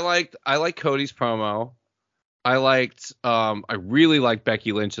 I like Cody's promo. I really liked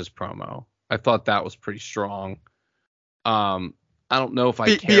Becky Lynch's promo. I thought that was pretty strong. I don't know if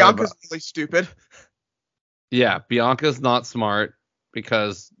I care. Bianca's really stupid. Yeah, Bianca's not smart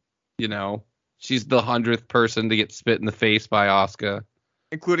because, she's the 100th person to get spit in the face by Asuka.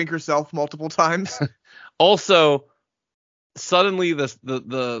 Including herself multiple times. Also, suddenly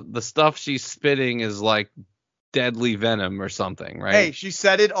the stuff she's spitting is like deadly venom or something, right? Hey, she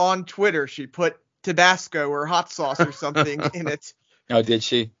said it on Twitter. She put Tabasco or hot sauce or something in it. Oh, did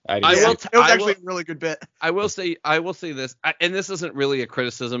she? It was actually a really good bit. I will say this, and this isn't really a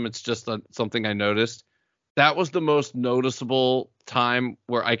criticism. It's just something I noticed. That was the most noticeable time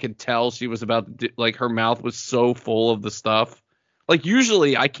where I could tell she was about to do, her mouth was so full of the stuff.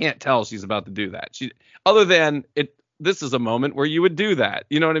 Usually I can't tell she's about to do that. Other than this is a moment where you would do that.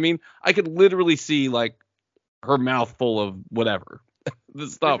 You know what I mean? I could literally see her mouth full of whatever the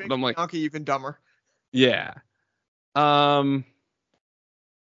stuff, and I'm like, Donkey even dumber. Yeah. So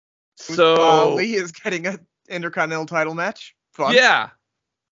Lee is getting an Intercontinental title match. Fun. Yeah.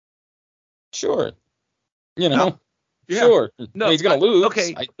 Sure. Yeah. Sure. No, he's gonna lose.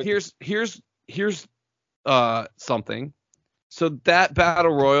 Okay. Here's something. So that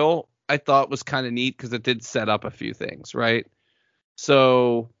battle royal I thought was kind of neat because it did set up a few things, right?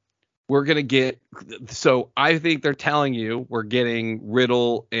 So we're gonna get. So I think they're telling you we're getting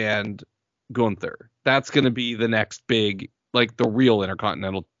Riddle and Gunther. That's gonna be the next big, the real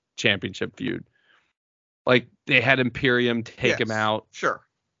Intercontinental Championship feud. They had Imperium take him out. Sure.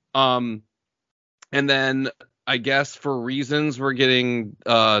 And then I guess for reasons we're getting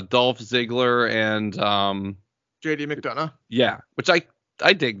Dolph Ziggler and JD McDonough. Yeah, which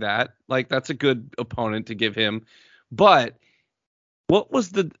I dig that. That's a good opponent to give him. But what was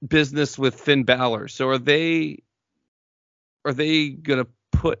the business with Finn Balor? So are they gonna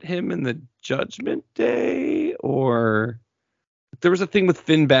put him in the Judgment Day, or there was a thing with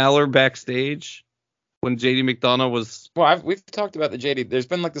Finn Balor backstage when JD McDonough was. Well, we've talked about the JD. There's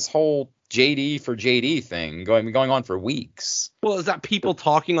been this whole JD for JD thing going on for weeks. Well, is that people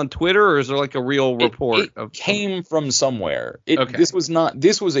talking on Twitter, or is there a real report? It came from somewhere. Okay. This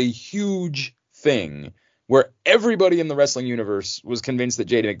was a huge thing where everybody in the wrestling universe was convinced that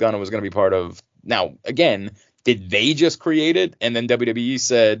JD McDonough was going to be part of. Now, again, did they just create it? And then WWE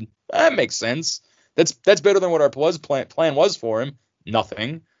said, that makes sense. That's better than what our plan was for him.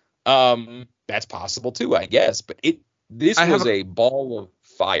 Nothing. That's possible too, I guess. But this was a ball of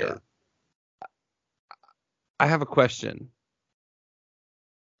fire. I have a question.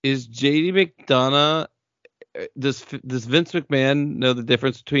 Is JD McDonough? Does Vince McMahon know the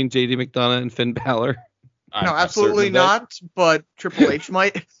difference between JD McDonough and Finn Balor? No, absolutely not. But Triple H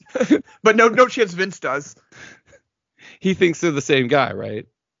might. But no chance Vince does. He thinks they're the same guy, right?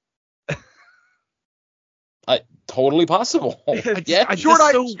 Totally possible. Yeah, short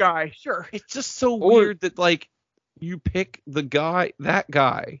guy. Sure. It's just so weird that like you pick that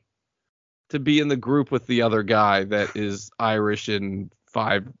guy to be in the group with the other guy that is Irish and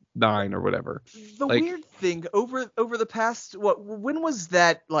 5'9" or whatever. The weird thing over the past when was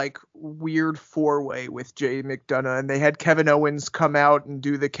that like weird 4-way with Jay McDonough, and they had Kevin Owens come out and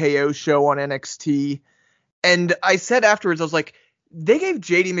do the KO show on NXT, and I said afterwards, I was like, they gave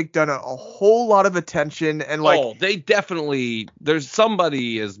JD McDonough a whole lot of attention, and like they definitely there's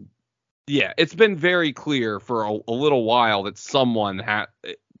somebody it's been very clear for a little while that someone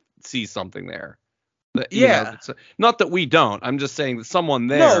sees something there. Not that we don't. I'm just saying that someone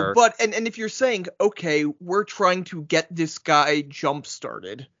there. No, but and if you're saying, okay, we're trying to get this guy jump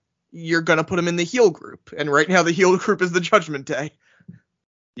started, you're gonna put him in the heel group, and right now the heel group is the Judgment Day.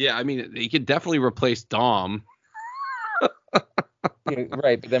 Yeah, I mean, he could definitely replace Dom. Yeah,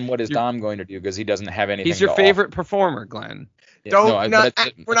 right, but then what is Dom going to do? Because he doesn't have anything. He's your favorite performer, Glenn. Yeah,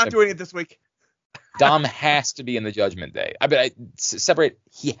 we're not doing it this week. Dom has to be in the Judgment Day. Separate.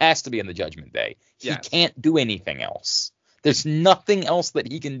 He has to be in the Judgment Day. He can't do anything else. There's nothing else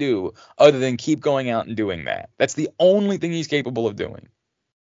that he can do other than keep going out and doing that. That's the only thing he's capable of doing.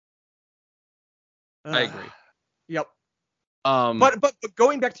 I agree. Yep. But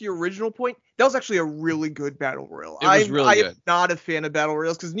going back to your original point, that was actually a really good battle royal. It was really good. I'm not a fan of battle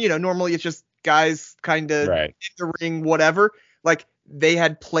royals because normally it's just guys kind of in the ring, whatever. Like they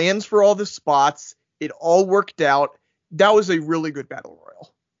had plans for all the spots. It all worked out. That was a really good battle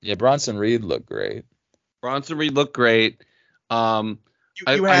royal. Yeah, Bronson Reed looked great. You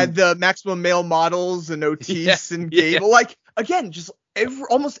had the maximum male models and Otis and Gable. Yeah. Like again, just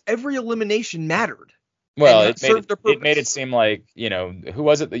almost every elimination mattered. Well, it made it seem like, who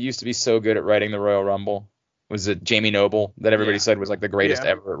was it that used to be so good at writing the Royal Rumble? Was it Jamie Noble that everybody said was like the greatest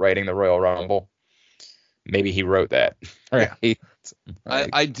ever at writing the Royal Rumble? Maybe he wrote that. Right. Yeah.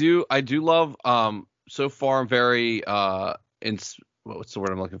 I do love so far I'm very what's the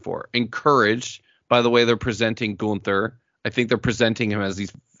word I'm looking for? Encouraged by the way they're presenting Gunther. I think they're presenting him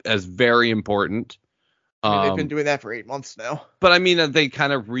as very important. They've been doing that for 8 months now. But I mean, they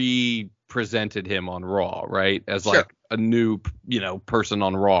kind of presented him on Raw, right? As like a new, person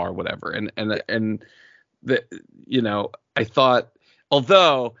on Raw or whatever. And I thought,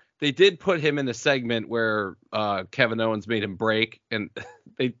 although they did put him in a segment where Kevin Owens made him break, and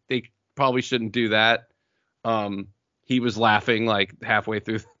they probably shouldn't do that. He was laughing like halfway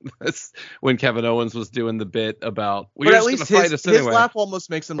through this when Kevin Owens was doing the bit about. But at least his laugh almost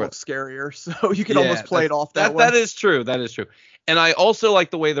makes him look scarier, so you can almost play it off that way. That is true. And I also like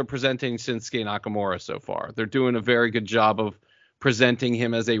the way they're presenting Shinsuke Nakamura so far. They're doing a very good job of presenting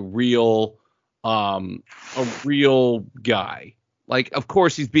him as a real guy. Like, of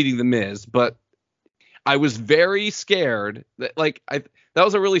course, he's beating The Miz, but I was very scared that, that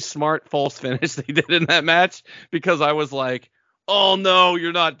was a really smart false finish they did in that match, because I was like, oh no,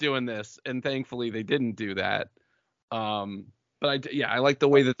 you're not doing this. And thankfully they didn't do that. But I like the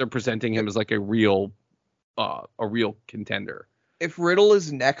way that they're presenting him as like a real contender. If Riddle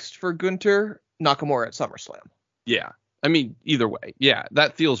is next for Gunther, Nakamura at SummerSlam. Yeah. I mean, either way. Yeah,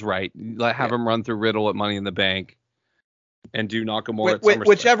 that feels right. Have him run through Riddle at Money in the Bank and do Nakamura at SummerSlam.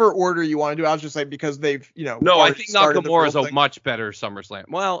 Whichever order you want to do. I was just saying because they've, No, I think Nakamura is a much better SummerSlam.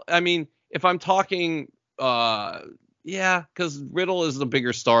 Well, I mean, if I'm talking, because Riddle is the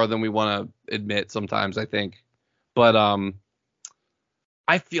bigger star than we want to admit sometimes, I think. But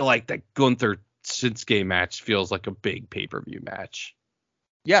I feel like that Gunther Shinsuke match feels like a big pay-per-view match.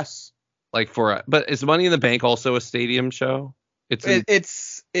 Yes. But is Money in the Bank also a stadium show? It's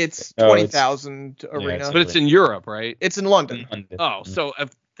 20,000 arena. But it's in Europe, right? It's in London. Oh, so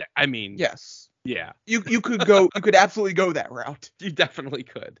I mean, yes. Yeah. You could go. You could absolutely go that route. You definitely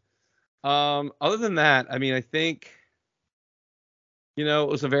could. Other than that, I mean, I think, it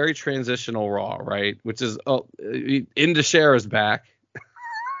was a very transitional Raw, right? Which is Indashare is back.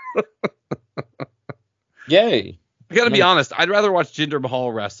 Yay. I gotta be honest. I'd rather watch Jinder Mahal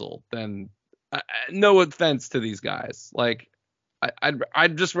wrestle than. No offense to these guys. Like,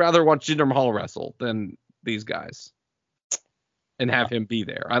 I'd just rather watch Jinder Mahal wrestle than these guys, and have him be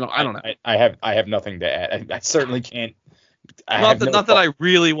there. I don't know. I have nothing to add. I certainly can't. Not that I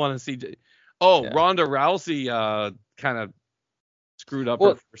really want to see. Ronda Rousey kind of screwed up.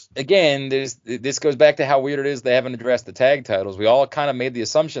 Well, again, this goes back to how weird it is they haven't addressed the tag titles. We all kind of made the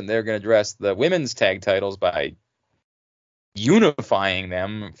assumption they're going to address the women's tag titles by unifying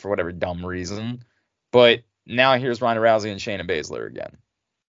them for whatever dumb reason. But now here's Ronda Rousey and Shayna Baszler again.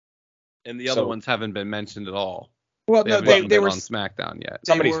 And the other ones haven't been mentioned at all. Well, they were on SmackDown yet.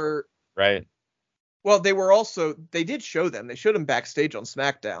 Right. Well, they did show them. They showed them backstage on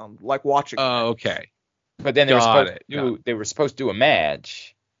SmackDown, like watching. Oh, okay. But then they were supposed to do a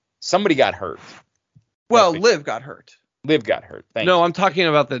match. Somebody got hurt. Well, Liv got hurt. I'm talking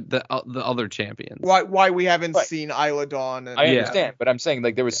about the other champions. Why we haven't seen Isla Dawn? I understand, but I'm saying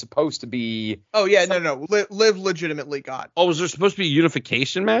like there was supposed to be. Oh yeah, no. Liv legitimately got. Oh, was there supposed to be a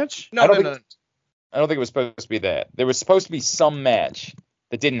unification match? No. I don't think it was supposed to be that. There was supposed to be some match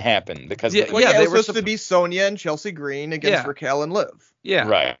that didn't happen because. It was supposed to be Sonya and Chelsea Green against Raquel and Liv. Yeah.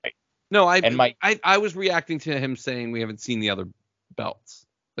 Right. No, I was reacting to him saying we haven't seen the other belts.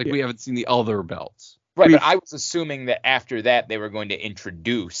 We haven't seen the other belts. Right, but I was assuming that after that they were going to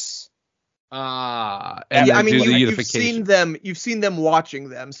introduce. I mean, you've seen them watching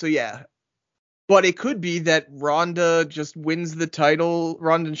them, so yeah. But it could be that Ronda just wins the title.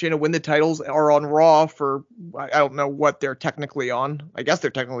 Ronda and Shayna win the titles, are on Raw for I don't know what they're technically on. I guess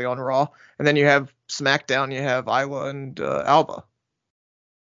they're technically on Raw, and then you have SmackDown. You have Isla and Alba.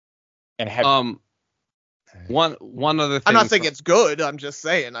 And have one other thing. I'm not saying it's good. I'm just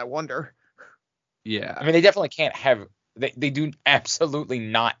saying. I wonder. Yeah. I mean, they definitely can't have. They do absolutely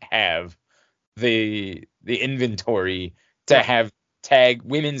not have the inventory to have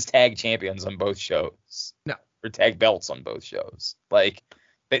women's tag champions on both shows. No. Or tag belts on both shows. Like,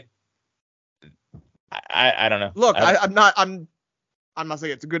 I don't know. Look, I'm not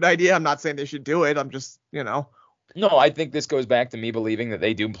saying it's a good idea. I'm not saying they should do it. I'm just, No, I think this goes back to me believing that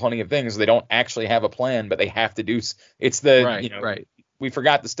they do plenty of things. They don't actually have a plan, but they have to do. It's the right. We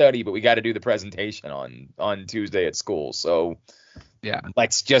forgot to study, but we got to do the presentation on Tuesday at school. So yeah,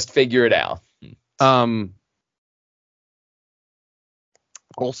 let's just figure it out.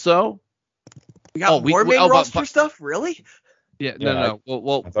 Also, we got more main roster stuff. Really? Yeah. No.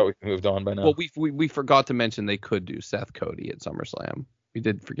 Well, I thought we moved on by now. Well, we forgot to mention they could do Seth Cody at SummerSlam. We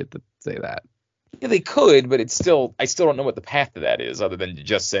did forget to say that. Yeah, they could, but I still don't know what the path to that is, other than to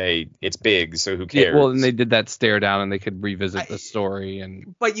just say it's big, so who cares? Yeah, well, and they did that stare down, and they could revisit the story,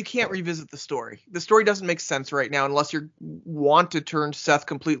 But you can't revisit the story. The story doesn't make sense right now unless you want to turn Seth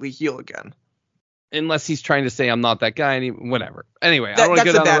completely heel again. Unless he's trying to say I'm not that guy, whatever. Anyway, I don't want to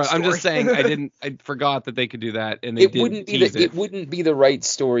get on the road. I'm just saying I forgot that they could do that, and it wouldn't be the right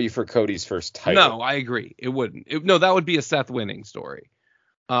story for Cody's first title. No, I agree. It wouldn't. That would be a Seth winning story.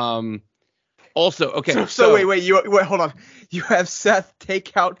 Also, okay. So wait, hold on. You have Seth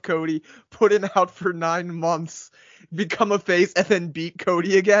take out Cody, put him out for 9 months, become a face, and then beat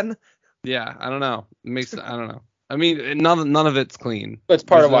Cody again? Yeah, I don't know. I don't know. I mean, none of it's clean. But it's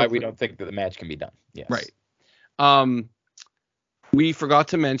part of why we don't think that the match can be done. Yes. Right. We forgot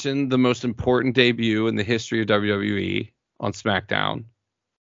to mention the most important debut in the history of WWE on SmackDown.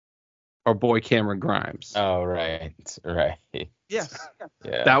 Our boy Cameron Grimes. Oh, right. Yes.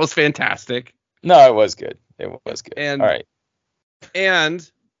 Yeah. That was fantastic. No, it was good. And, all right.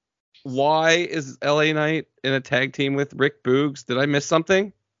 And why is LA Knight in a tag team with Rick Boogs? Did I miss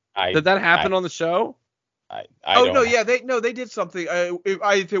something? Did that happen on the show? They did something.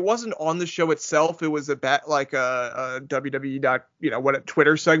 If it wasn't on the show itself, it was a WWE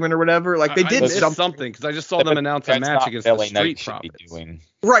Twitter segment or whatever. Like they did something because I just saw them announce a match against the Street Profits.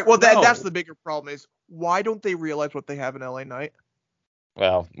 Right. Well, that's the bigger problem is why don't they realize what they have in LA Knight?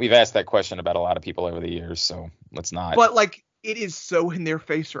 Well, we've asked that question about a lot of people over the years, so let's not. But like, it is so in their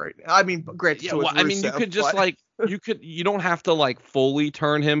face right now. I mean, great. Yeah, I mean, you could just you don't have to like fully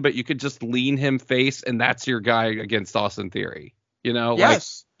turn him, but you could just lean him face, and that's your guy against Austin Theory.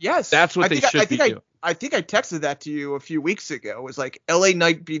 Yes. That's what they should be doing. I think I texted that to you a few weeks ago. It was like LA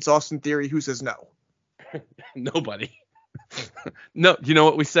Knight beats Austin Theory. Who says no? Nobody. No, you know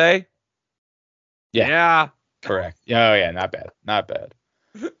what we say? Yeah. Correct. Oh yeah, not bad.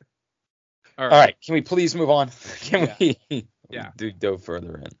 All right. Can we please move on? Can we go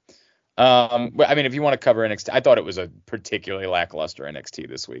further in? I mean, if you want to cover NXT, I thought it was a particularly lackluster NXT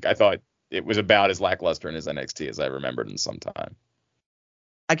this week. I thought it was about as lackluster in his NXT as I remembered in some time.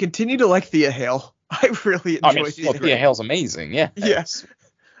 I continue to like Thea Hale. I really enjoy Thea Hale's amazing. Yeah. Yes.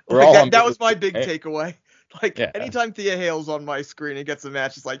 That was my big takeaway. Like anytime Thea Hale's on my screen and gets a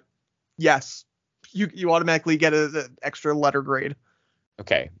match, it's like, yes, you automatically get an extra letter grade.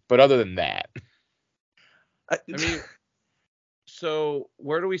 Okay, but other than that, I mean, so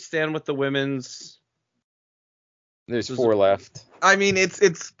where do we stand with the women's? There's 4 left. I mean, it's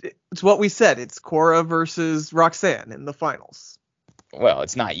what we said. It's Cora versus Roxanne in the finals. Well,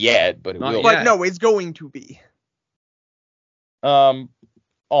 it's not yet, but it will. But no, it's going to be.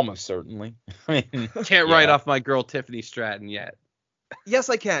 Almost certainly. I mean, Can't write off my girl Tiffany Stratton yet. Yes,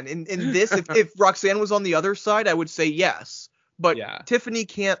 I can. In this, if Roxanne was on the other side, I would say yes. But Tiffany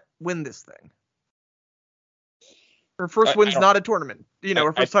can't win this thing. Her first win's not a tournament.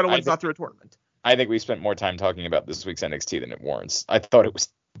 Her first title win's not through a tournament. I think we spent more time talking about this week's NXT than it warrants. I thought it was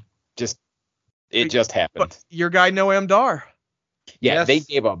just happened. But your guy Noam Dar. Yeah, yes. They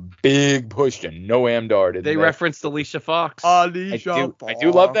gave a big push to Noam Dar. They referenced Alicia Fox. Alicia Fox. I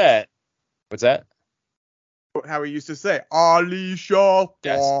do love that. What's that? How he used to say, Alicia Fox.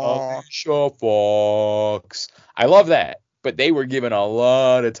 Yes, Alicia Fox. I love that. But they were giving a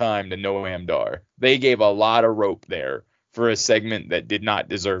lot of time to Noam Dar. They gave a lot of rope there for a segment that did not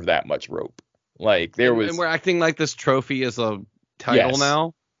deserve that much rope. Like there was, and we're acting like this trophy is a title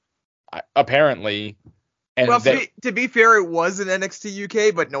now. Apparently. And well, to be fair, it was an NXT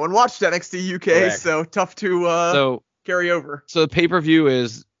UK, but no one watched NXT UK, correct. So tough to carry over. So the pay-per-view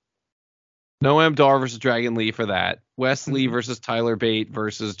is Noam Dar versus Dragon Lee for that. Wes Lee versus Tyler Bate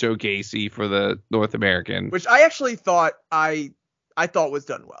versus Joe Gacy for the North American. Which I actually thought I thought was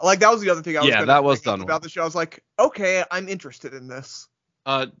done well. Like that was the other thing I was that was done about the show. I was like, okay, I'm interested in this.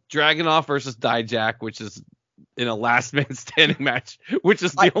 Dragunov versus Dijak, which is in a last man standing match, which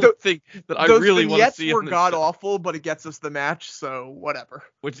is the only thing that I really want to see. Those vignettes were god awful, but it gets us the match, so whatever.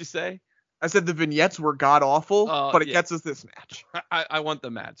 What'd you say? I said the vignettes were god awful, but it gets us this match. I want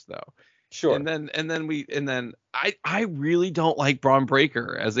the match though. Sure. And then I really don't like Braun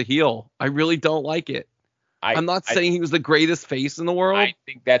Breaker as a heel. I really don't like it. I'm not saying he was the greatest face in the world. I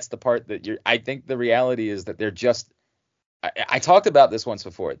think that's the part that I think the reality is that they're just. I talked about this once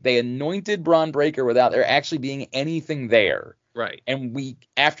before. They anointed Braun Breaker without there actually being anything there. Right. And we,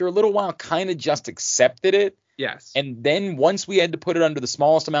 after a little while, kind of just accepted it. Yes. And then once we had to put it under the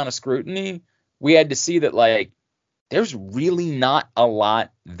smallest amount of scrutiny, we had to see that, like, there's really not a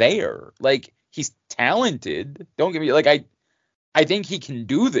lot there. Like, he's talented. Don't get me, like, I think he can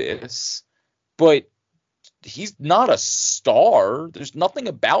do this, but he's not a star. There's nothing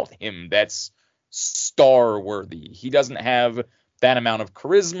about him that's star worthy. He doesn't have that amount of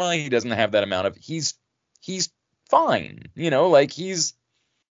charisma. He doesn't have that amount of he's fine, like he's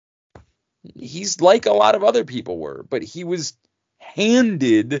like a lot of other people were, but he was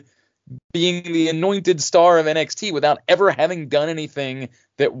handed being the anointed star of NXT without ever having done anything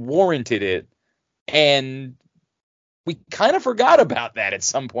that warranted it. And we kind of forgot about that at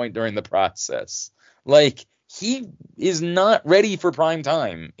some point during the process. Like, he is not ready for prime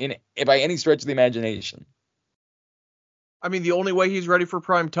time by any stretch of the imagination. I mean, the only way he's ready for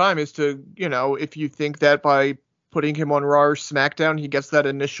prime time is to, if you think that by putting him on Raw or SmackDown, he gets that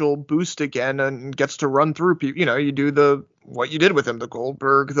initial boost again and gets to run through people. You do what you did with him, the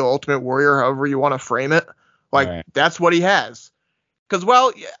Goldberg, the Ultimate Warrior, however you want to frame it. Like, right. That's what he has. Because,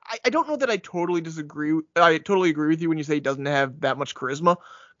 well, I don't know that I totally disagree. I totally agree with you when you say he doesn't have that much charisma.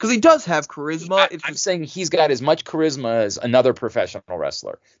 Because he does have charisma. I'm saying he's got as much charisma as another professional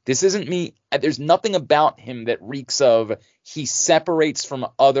wrestler. This isn't me. There's nothing about him that reeks of he separates from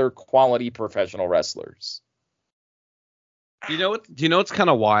other quality professional wrestlers. Do you know what's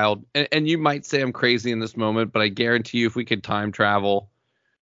kind of wild? And you might say I'm crazy in this moment, but I guarantee you if we could time travel,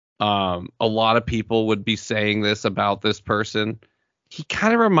 a lot of people would be saying this about this person. He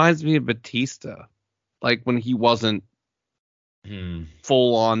kind of reminds me of Batista. Like when he wasn't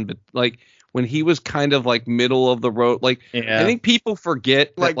full on, but like when he was kind of like middle of the road. Like I think people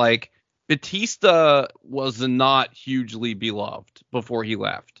forget that like Batista was not hugely beloved before he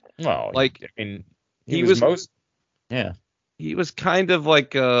left. Well, like I mean, he was he was kind of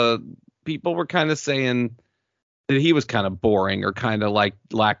like people were kind of saying that he was kind of boring or kind of like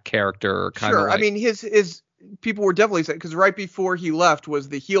lacked character or kind of. Sure, I mean his people were definitely saying, because right before he left was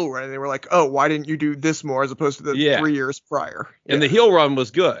the heel run, and they were like, oh, why didn't you do this more as opposed to the 3 years prior? And the heel run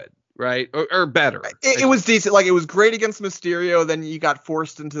was good, right? Or better. It was decent. Like, it was great against Mysterio, then you got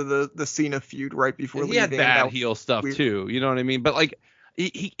forced into the Cena feud right before leaving. He had bad heel stuff too, you know what I mean? But like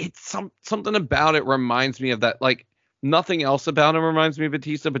it's something about it reminds me of that. Like, nothing else about him reminds me of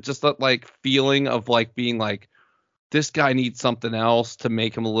Batista, but just that like feeling of like being like, this guy needs something else to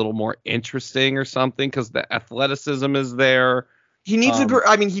make him a little more interesting or something, because the athleticism is there. He needs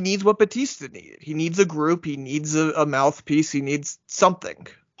he needs what Batista needed. He needs a group. He needs a mouthpiece. He needs something.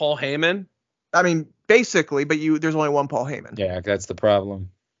 Paul Heyman? I mean, basically, but there's only one Paul Heyman. Yeah, that's the problem.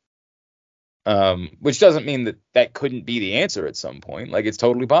 Which doesn't mean that couldn't be the answer at some point. Like, it's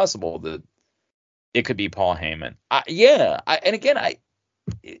totally possible that it could be Paul Heyman.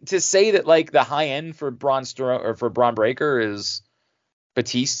 To say that like the high end for Braun Breaker is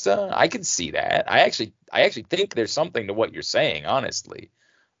Batista, I could see that. I actually think there's something to what you're saying, honestly.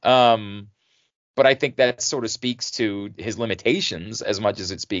 But I think that sort of speaks to his limitations as much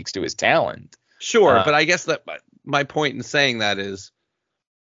as it speaks to his talent. Sure, but I guess that my point in saying that is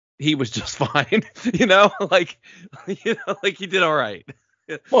he was just fine, like he did all right.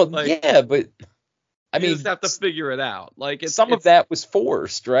 Well, yeah, but I mean, you just have to figure it out. Like some of that was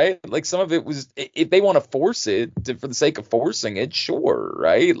forced, right? Like some of it was, if they want to force it for the sake of forcing it, sure,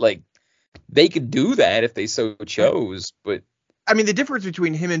 right? Like they could do that if they so chose, but I mean, the difference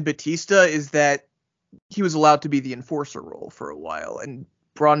between him and Batista is that he was allowed to be the enforcer role for a while, and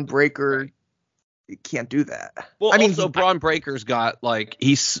Braun Breaker can't do that. Well, I mean, also Braun Breaker's got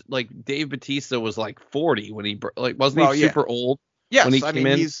he's Dave Batista was 40 when he wasn't he super old? Yes, when he I came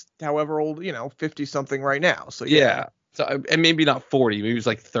mean in? He's however old, 50 something right now. So yeah. So and maybe not 40, maybe he was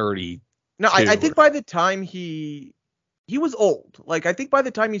 30. No, I think by the time he was old. I think by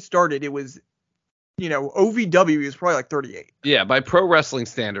the time he started, it was OVW, he was probably 38. Yeah, by pro wrestling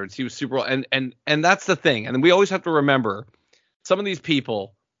standards, he was super old. And that's the thing. And we always have to remember some of these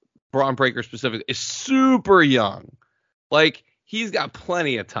people, Braun Breaker specifically, is super young. He's got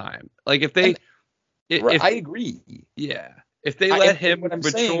plenty of time. If they I agree. Yeah. If they let him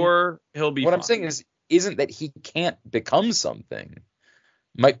mature, he'll be fine. What I'm saying isn't that he can't become something.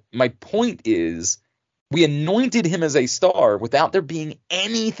 My point is, we anointed him as a star without there being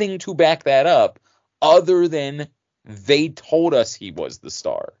anything to back that up other than they told us he was the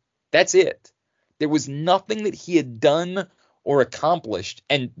star. That's it. There was nothing that he had done or accomplished.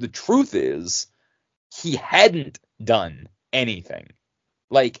 And the truth is, he hadn't done anything,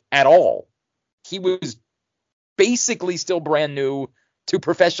 at all. He was basically still brand new to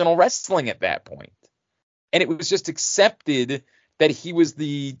professional wrestling at that point. And it was just accepted that he was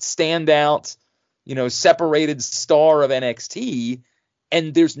the standout, separated star of NXT.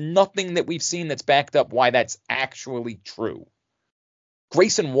 And there's nothing that we've seen that's backed up why that's actually true.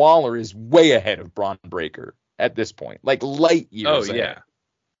 Grayson Waller is way ahead of Braun Breaker at this point, light years ahead.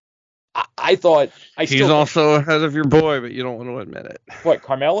 Yeah. I thought he's also ahead of your boy, but you don't want to admit it. What,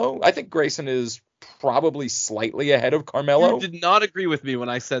 Carmelo? I think Grayson is probably slightly ahead of Carmelo. You did not agree with me when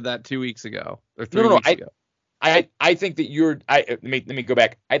I said that 2 weeks ago or 3 weeks ago. I think that let me go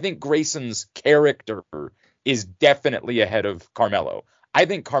back. I think Grayson's character is definitely ahead of Carmelo. I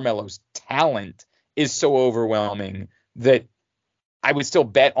think Carmelo's talent is so overwhelming that I would still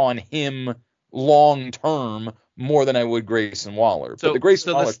bet on him long term more than I would Grayson Waller. So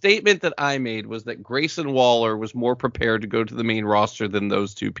the statement that I made was that Grayson Waller was more prepared to go to the main roster than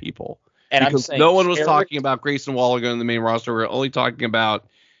those two people. And because no one was talking about Grayson Waller going to the main roster. We're only talking about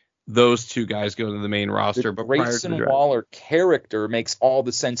those two guys going to the main roster. But Grayson Waller character makes all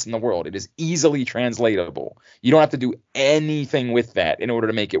the sense in the world. It is easily translatable. You don't have to do anything with that in order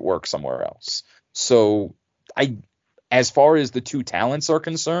to make it work somewhere else. So as far as the two talents are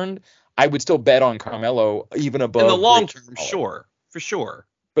concerned, I would still bet on Carmelo even above. In the long term, sure, for sure.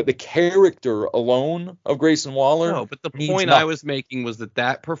 But the character alone of Grayson Waller. No, but the point I was making was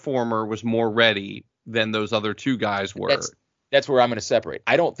that performer was more ready than those other two guys were. That's where I'm going to separate.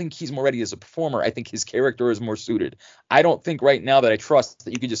 I don't think he's more ready as a performer. I think his character is more suited. I don't think right now that I trust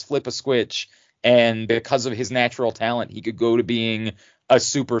that you could just flip a switch and because of his natural talent, he could go to being a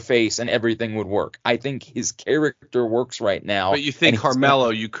super face and everything would work. I think his character works right now. But you think Carmelo,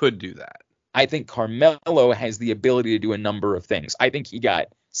 you could do that? I think Carmelo has the ability to do a number of things. I think he got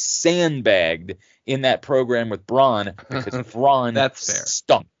sandbagged in that program with Braun because Braun That's fair.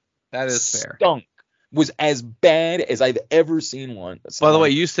 Stunk. That is fair. Stunk. Was as bad as I've ever seen one. By the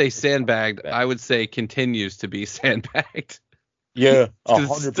way, you say sandbagged. I would say continues to be sandbagged. Yeah,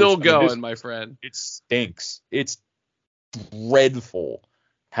 it's still going, my friend. It stinks. It's dreadful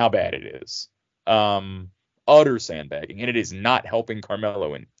how bad it is. Utter sandbagging, and it is not helping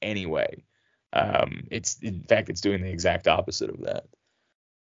Carmelo in any way. It's doing the exact opposite of that.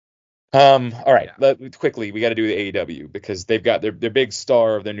 All right, quickly, we got to do the AEW because they've got their big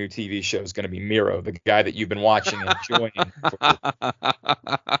star of their new TV show is going to be Miro, the guy that you've been watching and enjoying.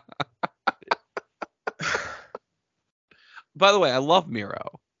 By the way, I love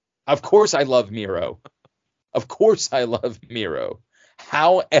Miro. Of course I love Miro. Of course I love Miro.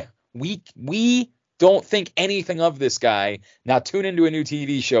 How we don't think anything of this guy. Now tune into a new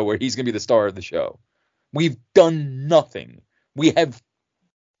TV show where he's going to be the star of the show. We've done nothing. We have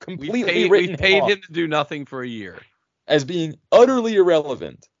completely we paid him to do nothing for a year as being utterly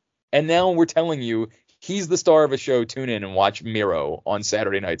irrelevant, and now we're telling you he's the star of a show. Tune in and watch Miro on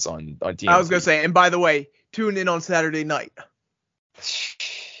Saturday nights on TNT. I was gonna say, and by the way, tune in on Saturday night.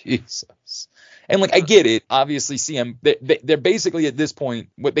 Jesus. And I get it. Obviously, CM, they're basically at this point,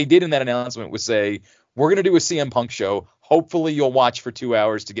 what they did in that announcement was say, we're going to do a CM Punk show. Hopefully you'll watch for 2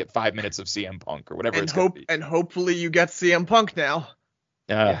 hours to get 5 minutes of CM Punk or whatever it's going to be. And hopefully you get CM Punk now.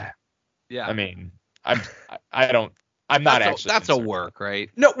 Yeah. I mean, I'm not actually. That's a work, right?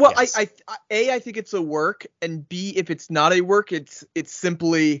 No, well, Yes. I think it's a work, and B, if it's not a work, it's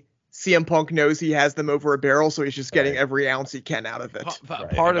simply CM Punk knows he has them over a barrel, so he's just getting every ounce he can out of it.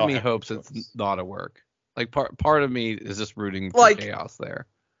 Part of me hopes it's not a work. Like part of me is just rooting for chaos there.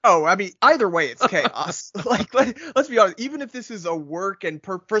 Oh, I mean, either way, it's chaos. Let's be honest. Even if this is a work, and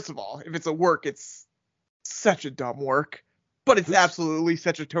first of all, if it's a work, it's such a dumb work, but it's absolutely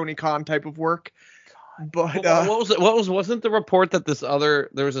such a Tony Khan type of work. But wasn't the report that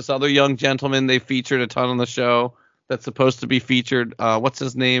there was this other young gentleman they featured a ton on the show that's supposed to be featured? What's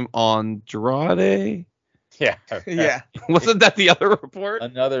his name? Andrade? Yeah. Yeah. Wasn't that the other report?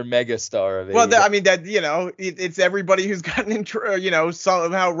 Another megastar of it. Well, I mean, that, it's everybody who's gotten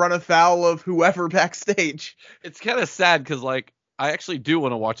somehow run afoul of whoever backstage. It's kind of sad because, like, I actually do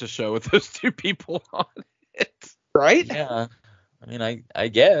want to watch a show with those two people on it. Right? Yeah. I mean, I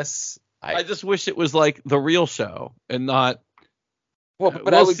guess. I just wish it was like the real show and not. Well, but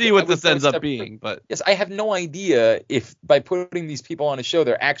we'll see what this ends up being. But yes, I have no idea if by putting these people on a show,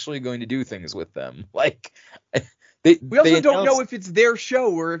 they're actually going to do things with them. Like, we also don't know if it's their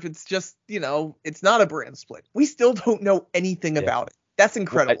show or if it's just, it's not a brand split. We still don't know anything about it. That's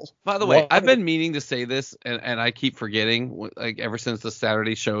incredible. By the way, I've been meaning to say this, and I keep forgetting. Like ever since the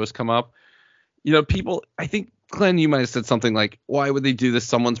Saturday show has come up, people. I think Glenn, you might have said something like, "Why would they do this?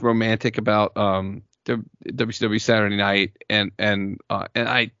 Someone's romantic about the WCW Saturday Night," and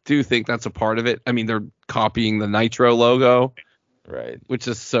I do think that's a part of it. I mean, they're copying the Nitro logo, right? Which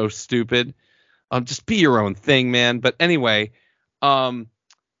is so stupid. Just be your own thing, man. But anyway, I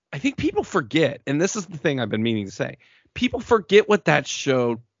think people forget, and this is the thing I've been meaning to say. People forget what that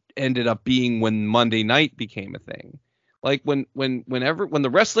show ended up being when Monday night became a thing. Like when the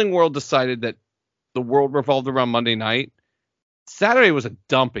wrestling world decided that the world revolved around Monday night, Saturday was a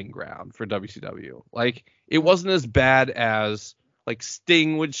dumping ground for WCW. Like it wasn't as bad as like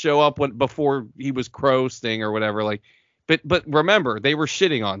Sting would show up before he was Crow Sting or whatever. Like, but remember, they were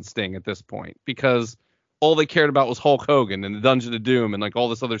shitting on Sting at this point because all they cared about was Hulk Hogan and the Dungeon of Doom and like all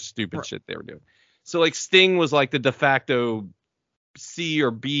this other stupid shit they were doing. So like Sting was like the de facto C or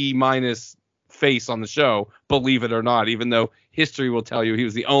B minus face on the show, believe it or not, even though history will tell you he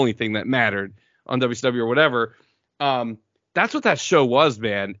was the only thing that mattered on WCW or whatever. That's what that show was,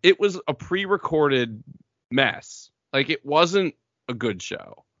 man. It was a pre-recorded mess. Like it wasn't a good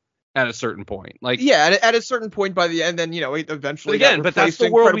show at a certain point. Like at a certain point by the end, then it eventually. But that's the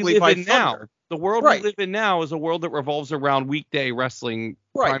world we live in now. The world we live in now is a world that revolves around weekday wrestling.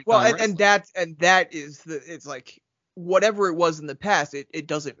 Right. Well, and that is it's like whatever it was in the past, it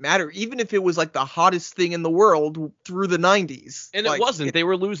doesn't matter. Even if it was like the hottest thing in the world through the 90s. And it wasn't. They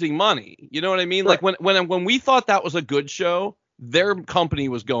were losing money. You know what I mean? Right. Like when we thought that was a good show, their company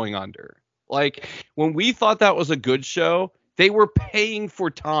was going under. Like when we thought that was a good show, they were paying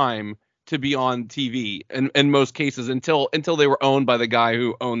for time to be on TV in most cases until they were owned by the guy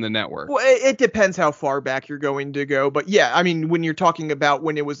who owned the network. Well, it depends how far back you're going to go. But yeah, I mean, when you're talking about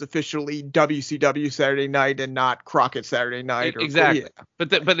when it was officially WCW Saturday Night and not Crockett Saturday Night. Exactly. But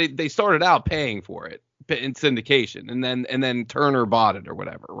they started out paying for it in syndication and then Turner bought it or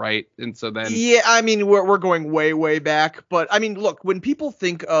whatever. Right. And so then. Yeah, I mean, we're going way, way back. But I mean, look, when people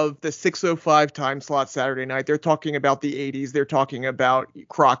think of the 6:05 time slot Saturday night, they're talking about the 80s. They're talking about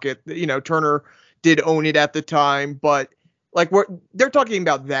Crockett. Turner did own it at the time, but like they're talking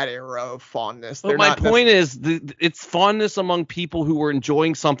about that era of fondness. But my point is it's fondness among people who were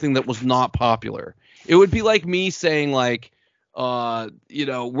enjoying something that was not popular. It would be like me saying like, remember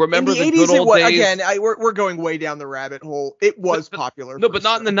the 80s, good old days. Again, we're going way down the rabbit hole. It was popular. No, but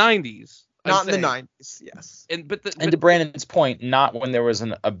not in the 90s. Not in the 90s, yes. And to Brandon's point, not when there was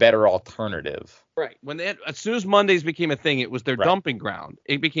a better alternative. Right. As soon as Mondays became a thing, it was their dumping ground.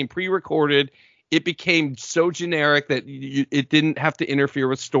 It became pre-recorded. It became so generic that it didn't have to interfere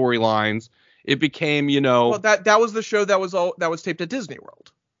with storylines. It became, Well, that was the show that was taped at Disney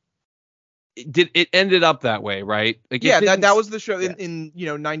World. It ended up that way, right? Like that was the show in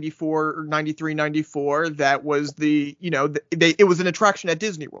 94 or 93, 94. That was the it was an attraction at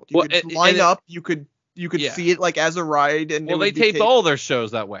Disney World. You could line up, you could see it like as a ride. And they taped all their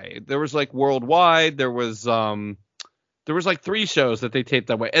shows that way. There was like Worldwide. There was like 3 shows that they taped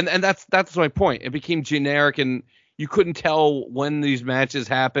that way, and that's my point. It became generic, and you couldn't tell when these matches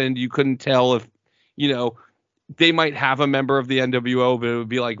happened. You couldn't tell if they might have a member of the NWO, but it would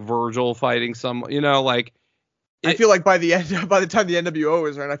be like Virgil fighting some, like I feel like by the time the NWO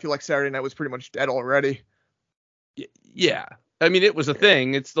was around, I feel like Saturday Night was pretty much dead already. Yeah. I mean, it was a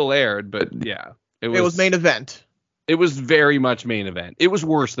thing. It still aired, but yeah. It was main event. It was very much main event. It was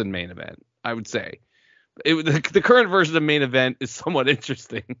worse than main event, I would say. The current version of main event is somewhat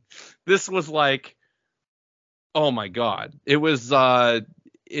interesting. This was like, oh my God. It was,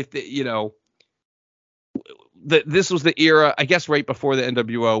 this was the era, I guess, right before the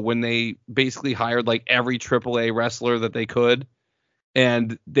NWO, when they basically hired like every AAA wrestler that they could,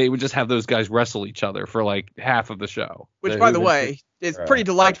 and they would just have those guys wrestle each other for like half of the show. Which, by the way, is pretty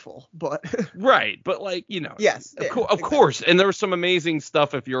delightful, but right, but like, yes, of course, and there was some amazing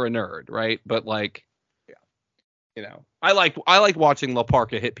stuff if you're a nerd, right? But like, I like watching La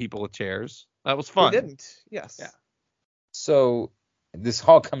Parka hit people with chairs. That was fun. Who didn't? Yes. Yeah. So this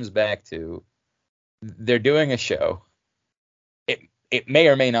all comes back to, they're doing a show. It may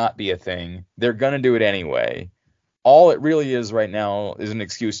or may not be a thing. They're going to do it anyway. All it really is right now is an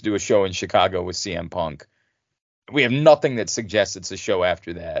excuse to do a show in Chicago with CM Punk. We have nothing that suggests it's a show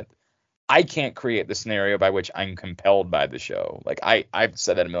after that. I can't create the scenario by which I'm compelled by the show. Like I've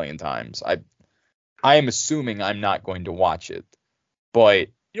said that a million times. I am assuming I'm not going to watch it, but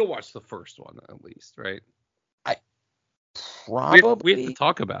you'll watch the first one at least, right? Probably. We have to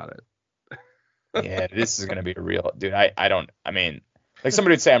talk about it. Yeah, this is going to be a real, dude. I mean, like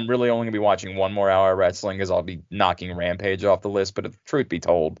somebody would say I'm really only going to be watching 1 more hour of wrestling because I'll be knocking Rampage off the list. But if the truth be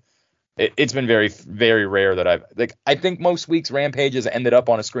told, it's been very, very rare that I think most weeks Rampage has ended up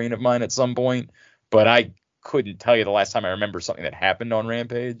on a screen of mine at some point, but I couldn't tell you the last time I remember something that happened on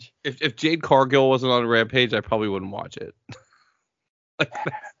Rampage. If Jade Cargill wasn't on Rampage, I probably wouldn't watch it. Like,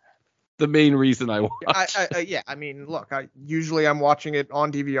 the main reason I watch. I mean, look, usually I'm watching it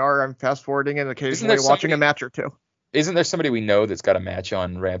on DVR. I'm fast forwarding and occasionally watching a match or two. Isn't there somebody we know that's got a match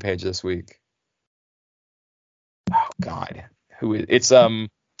on Rampage this week? Oh God, who is? It's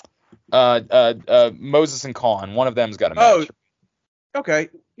Moses and Khan. One of them's got a match. Oh, okay,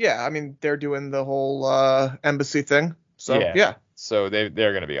 yeah. I mean, they're doing the whole embassy thing. So yeah. So they're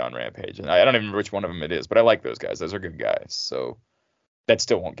going to be on Rampage, and I don't even remember which one of them it is, but I like those guys. Those are good guys. So that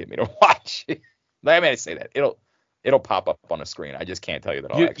still won't get me to watch it. I mean, I say that it'll pop up on a screen. I just can't tell you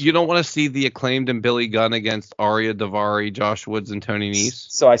that. You don't want to see the Acclaimed and Billy Gunn against Arya Daivari, Josh Woods, and Tony Nese?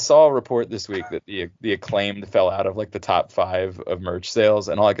 So I saw a report this week that the Acclaimed fell out of like the top 5 of merch sales,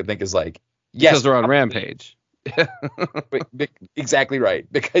 and all I could think is like, yes, because they're on Rampage. Exactly right,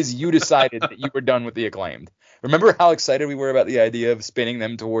 because you decided that you were done with the Acclaimed. Remember how excited we were about the idea of spinning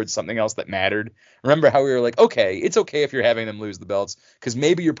them towards something else that mattered? Remember how we were like, okay, it's okay if you're having them lose the belts, because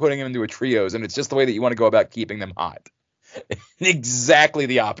maybe you're putting them into a trios, and it's just the way that you want to go about keeping them hot. Exactly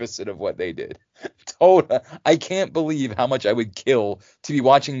the opposite of what they did. I can't believe how much I would kill to be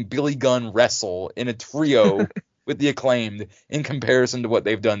watching Billy Gunn wrestle in a trio with the Acclaimed in comparison to what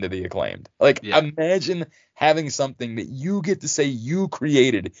they've done to the Acclaimed. Like, Imagine having something that you get to say you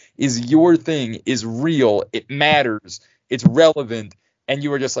created, is your thing, is real, it matters, it's relevant, and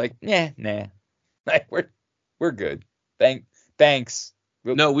you were just like, nah, like, we're good. Thanks.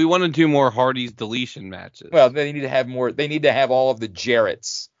 No, we want to do more Hardy's deletion matches. Well, they need to have more. They need to have all of the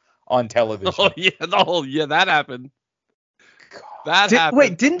Jarretts on television. Oh yeah, that happened. Happened.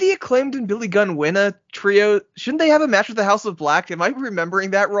 Wait, didn't the Acclaimed and Billy Gunn win a trio? Shouldn't they have a match with the House of Black? Am I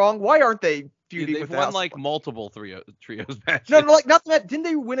remembering that wrong? Why aren't they feuding with the House of Black? They've won like multiple trios matches. No, like not that. Didn't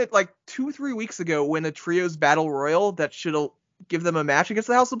they win it like 2-3 weeks ago? Win a trios battle royal that should give them a match against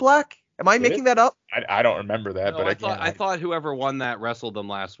the House of Black? Am I making that up? I don't remember that, but I thought whoever won that wrestled them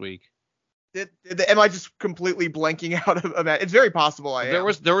last week. Am I just completely blanking out of that? It's very possible. There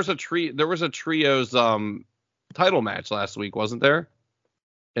was a trios title match last week, wasn't there?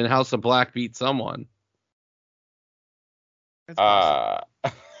 And House of Black beat someone. Was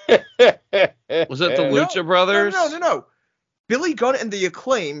it the Lucha Brothers? No. Billy Gunn and the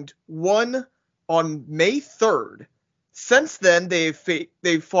Acclaimed won on May 3rd. Since then, they've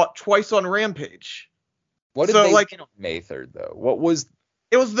fought twice on Rampage. What did they win on May 3rd though? What was?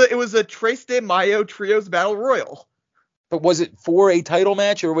 It was a Tres de Mayo Trios Battle Royal. But was it for a title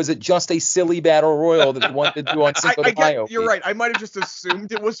match, or was it just a silly battle royal that they wanted to do on Cinco de Mayo? You're right. I might have just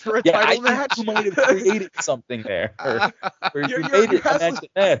assumed it was for a title match. You might have created something there, or you made it a match that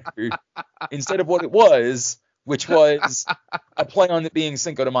mattered instead of what it was, which was a play on it being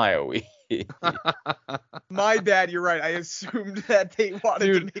Cinco de Mayo week. My bad. You're right. I assumed that they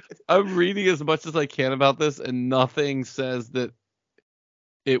wanted to make it. I'm reading as much as I can about this, and nothing says that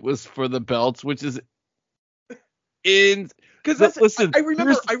it was for the belts, which is because listen. I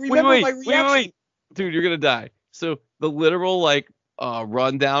remember my reaction. Wait, dude, you're gonna die. So the literal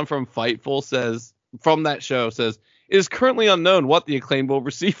rundown from Fightful says from that show says, it is currently unknown what the Acclaimed will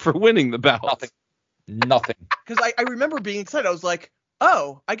receive for winning the bout. Nothing. Because I remember being excited. I was like,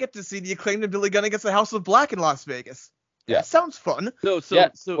 oh, I get to see the Acclaimed and Billy Gunn against the House of Black in Las Vegas. Yeah. That sounds fun. So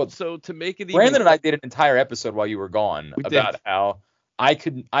to make it Brandon even, and I did an entire episode while you were gone about how I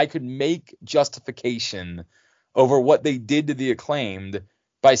could make justification over what they did to the Acclaimed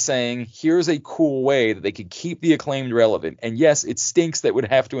by saying, here's a cool way that they could keep the Acclaimed relevant. And yes, it stinks that would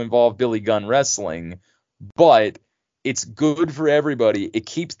have to involve Billy Gunn wrestling, but it's good for everybody. It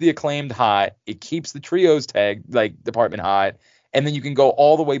keeps the Acclaimed hot. It keeps the trios tag department hot. And then you can go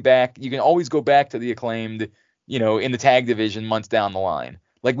all the way back. You can always go back to the Acclaimed, in the tag division months down the line.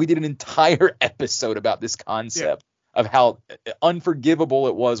 Like, we did an entire episode about this concept of how unforgivable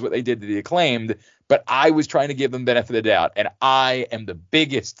it was what they did to the Acclaimed, but I was trying to give them benefit of the doubt, and I am the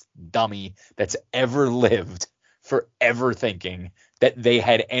biggest dummy that's ever lived for ever thinking that they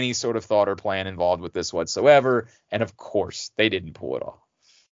had any sort of thought or plan involved with this whatsoever, and of course they didn't pull it off.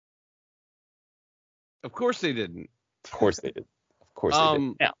 Of course they didn't. Of course they did. Of course they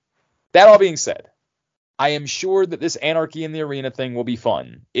did. Now, that all being said, I am sure that this Anarchy in the Arena thing will be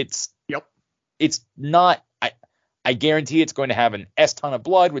fun. It's not. I guarantee it's going to have an S ton of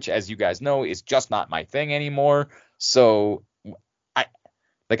blood, which, as you guys know, is just not my thing anymore. So I'm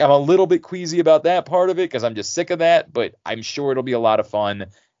a little bit queasy about that part of it because I'm just sick of that, but I'm sure it'll be a lot of fun.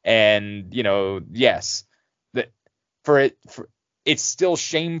 And, yes, it's still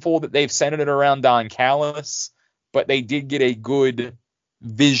shameful that they've centered it around Don Callis, but they did get a good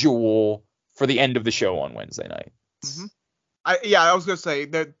visual for the end of the show on Wednesday night. Mm-hmm. I was going to say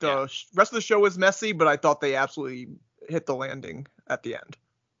that the rest of the show was messy, but I thought they absolutely hit the landing at the end.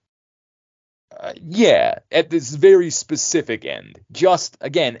 At this very specific end. Just,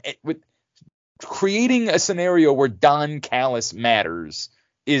 again, with creating a scenario where Don Callis matters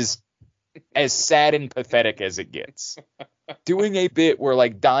is as sad and pathetic as it gets. Doing a bit where,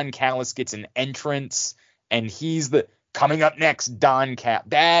 Don Callis gets an entrance and he's the coming up next Don Callis.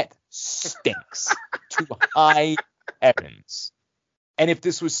 That stinks to high heavens. And if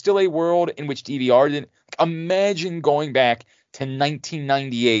this was still a world in which DVR didn't, imagine going back to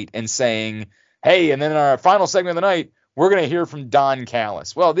 1998 and saying, hey, and then in our final segment of the night, we're going to hear from Don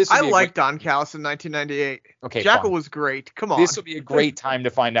Callis. Well, I liked Don Callis in 1998. Okay, Jackal fine. Was great. Come on. This would be a great time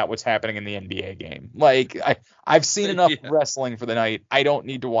to find out what's happening in the NBA game. I've seen enough wrestling for the night. I don't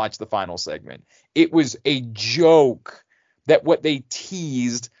need to watch the final segment. It was a joke that what they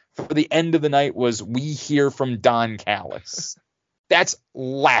teased for the end of the night was we hear from Don Callis. That's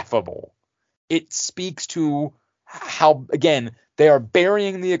laughable. It speaks to how, again, they are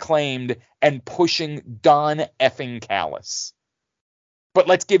burying the Acclaimed and pushing Don effing Callis. But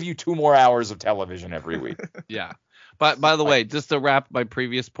let's give you 2 more hours of television every week. Yeah. But by the way, just to wrap my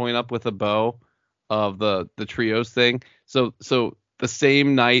previous point up with a bow of the trios thing. So the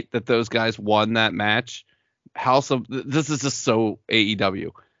same night that those guys won that match, this is just so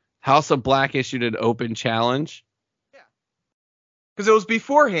AEW. House of Black issued an open challenge. Yeah. Because it was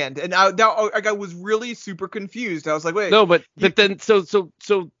beforehand, and I was really super confused. I was like, wait. No, but then so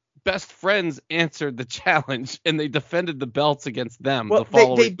Best Friends answered the challenge, and they defended the belts against them the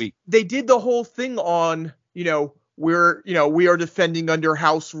following week. They did the whole thing on, we are defending under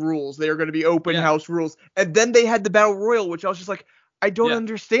house rules. They are going to be open house rules. And then they had the Battle Royal, which I was just like, I don't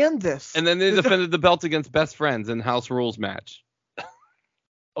understand this. And then they defended the belt against Best Friends in house rules match.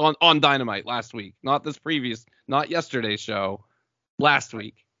 On Dynamite last week, not yesterday's show, last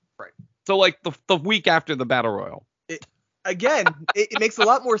week. Right. So the week after the Battle Royal. It makes a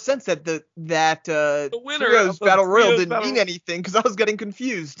lot more sense that the winner Trios of the Battle Royal Trios didn't Battle mean anything because I was getting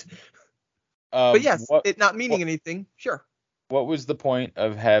confused. But yes, it not meaning anything. Sure. What was the point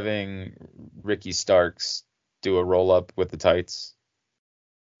of having Ricky Starks do a roll up with the tights?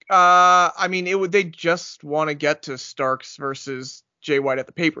 They just want to get to Starks versus Jay White at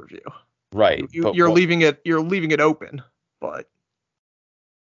the pay-per-view. Right. You're leaving it open, but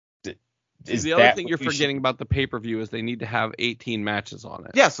the other thing you're forgetting about the pay-per-view is they need to have 18 matches on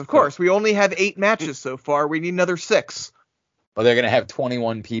it. Yes, of course. We only have 8 matches so far. We need another 6. Well, they're going to have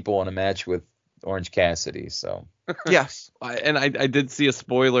 21 people in a match with Orange Cassidy, so. Yes. I did see a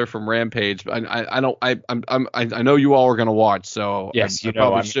spoiler from Rampage. I know you all are going to watch, so yes, I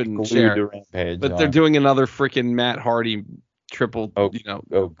probably shouldn't share. Rampage, but they're doing another freaking Matt Hardy triple,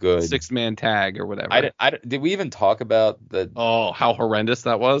 good 6-man tag or whatever. Did we even talk about how horrendous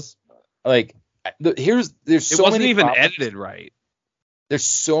that was? There's so wasn't many even problems. edited right. There's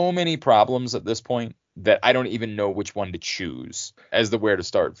so many problems at this point that I don't even know which one to choose as the where to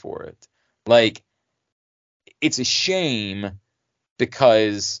start for it. It's a shame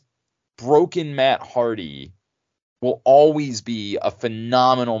because broken Matt Hardy will always be a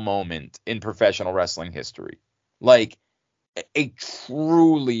phenomenal moment in professional wrestling history. Like a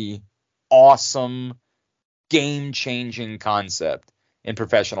truly awesome, game-changing concept in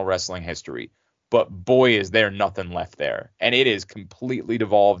professional wrestling history. But boy, is there nothing left there. And it is completely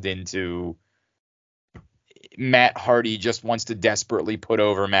devolved into Matt Hardy just wants to desperately put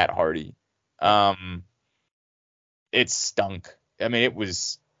over Matt Hardy. It stunk. I mean, it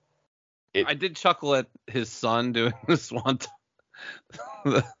was... I did chuckle at his son doing this one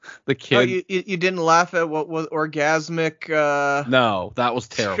time. the kid. Oh, you didn't laugh at what was orgasmic? No, that was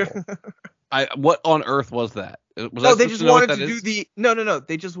terrible. What on earth was that? They just wanted to do the no.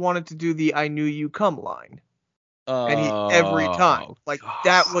 They just wanted to do the "I knew you come" line, and every time, like God,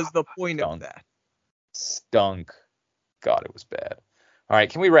 that was the point of that. Stunk. God, it was bad. All right,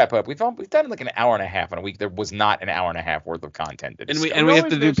 can we wrap up? We've done like an hour and a half in a week. There was not an hour and a half worth of content. And we have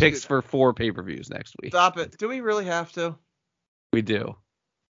to do picks for 4 pay-per-views next week. Stop it. Do we really have to? We do.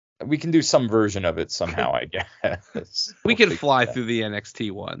 We can do some version of it somehow, I guess. We can fly through the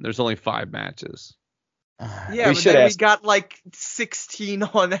NXT one. There's only 5 matches. Yeah, we got like 16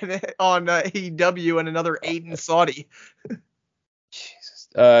 on AEW and another 8 in Saudi. Jesus.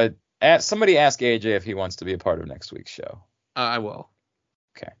 Somebody ask AJ if he wants to be a part of next week's show. I will.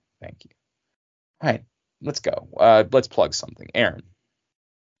 Okay, thank you. All right, let's go. Let's plug something. Aaron.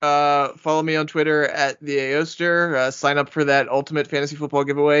 Follow me on Twitter at the Aoster. Sign up for that Ultimate Fantasy Football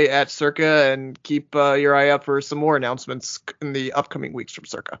giveaway at Circa, and keep your eye out for some more announcements in the upcoming weeks from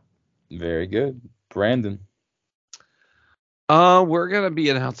Circa. Very good. Brandon. We're gonna be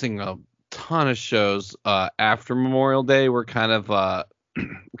announcing a ton of shows after Memorial Day. We're kind of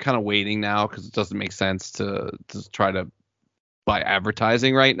waiting now because it doesn't make sense to try to buy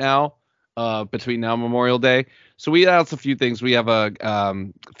advertising right now between now and Memorial Day. So we announced a few things. We have a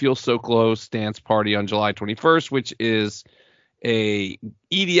Feel So Close dance party on July 21st, which is a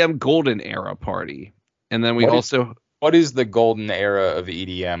EDM golden era party. And then what is the golden era of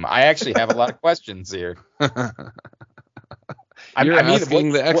EDM? I actually have a lot of questions here. You're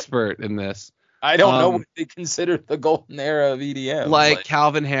asking the expert in this. I don't know what they consider the golden era of EDM. Like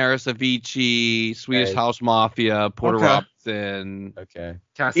Calvin Harris, Avicii, Swedish House Mafia, Porter Robinson. Okay.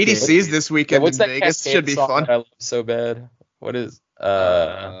 Cascade. EDC's this weekend in Vegas. Should be fun. I love so bad. What is?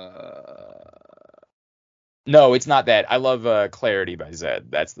 No, it's not that. I love Clarity by Zed.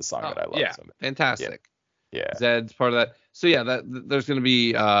 That's the song that I love. Yeah, so fantastic. Yeah. Zed's part of that. So yeah, there's going to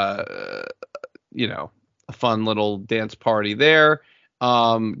be a fun little dance party there.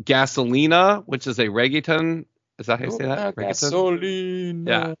 Gasolina, which is a reggaeton. Is that how you say that? Gasolina.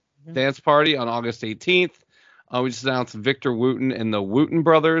 Yeah. Dance party on August 18th. We just announced Victor Wooten and the Wooten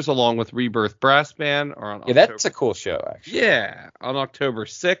Brothers, along with Rebirth Brass Band, are on. Yeah, that's a cool show, actually. Yeah, on October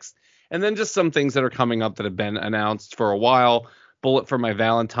 6th. And then just some things that are coming up that have been announced for a while. Bullet for My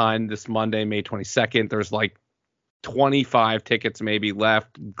Valentine this Monday, May 22nd. There's like 25 tickets maybe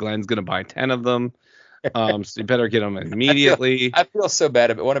left. Glenn's going to buy 10 of them. So you better get them immediately. I feel so bad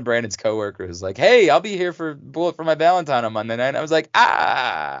about one of Brandon's coworkers was like, "Hey, I'll be here for Bullet for My Valentine on Monday night." And I was like,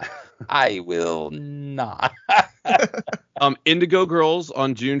 I will not. Indigo Girls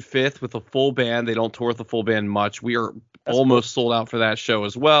on June 5th with a full band. They don't tour with a full band much. We are almost sold out for that show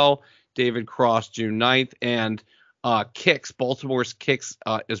as well. David Cross June 9th, and Kicks, Baltimore's Kicks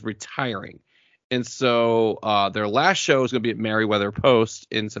is retiring. And so their last show is going to be at Merriweather Post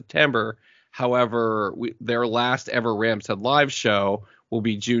in September. However, their last ever Rams Head Live show will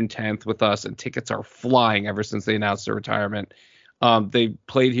be June 10th with us, and tickets are flying ever since they announced their retirement. They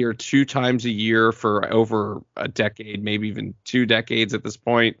played here 2 times a year for over a decade, maybe even 2 decades at this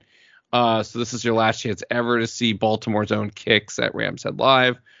point. So this is your last chance ever to see Baltimore's own Kicks at Rams Head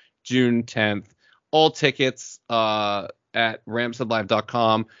Live, June 10th. All tickets at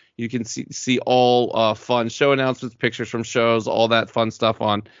ramsheadlive.com. You can see all fun show announcements, pictures from shows, all that fun stuff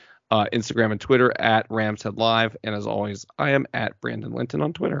on Instagram and Twitter at Ramshead Live. And as always, I am at Brandon Linton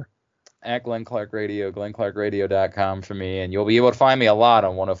on Twitter. At Glenn Clark Radio, glennclarkradio.com for me. And you'll be able to find me a lot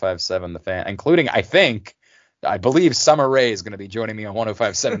on 105.7 The Fan, including, I believe Summer Rae is going to be joining me on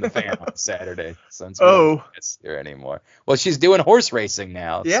 105.7 The Fan on Saturday. Since we don't here anymore. Well, she's doing horse racing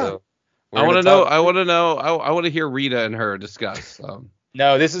now. Yeah. So I want to hear Rita and her discuss.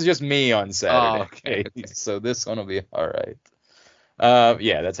 No, this is just me on Saturday. Okay. So this one will be all right.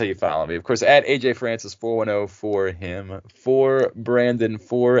 Yeah, that's how you follow me. Of course, at AJ Francis 410 for him, for Brandon,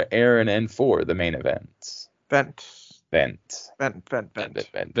 for Aaron, and for the main event. Vent.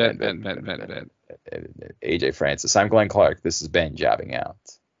 AJ Francis. I'm Glenn Clark. This has been Jobbing Out.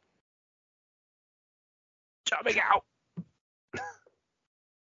 Jobbing Out.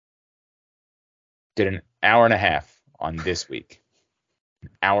 did an hour and a half on this week. An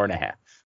hour and a half.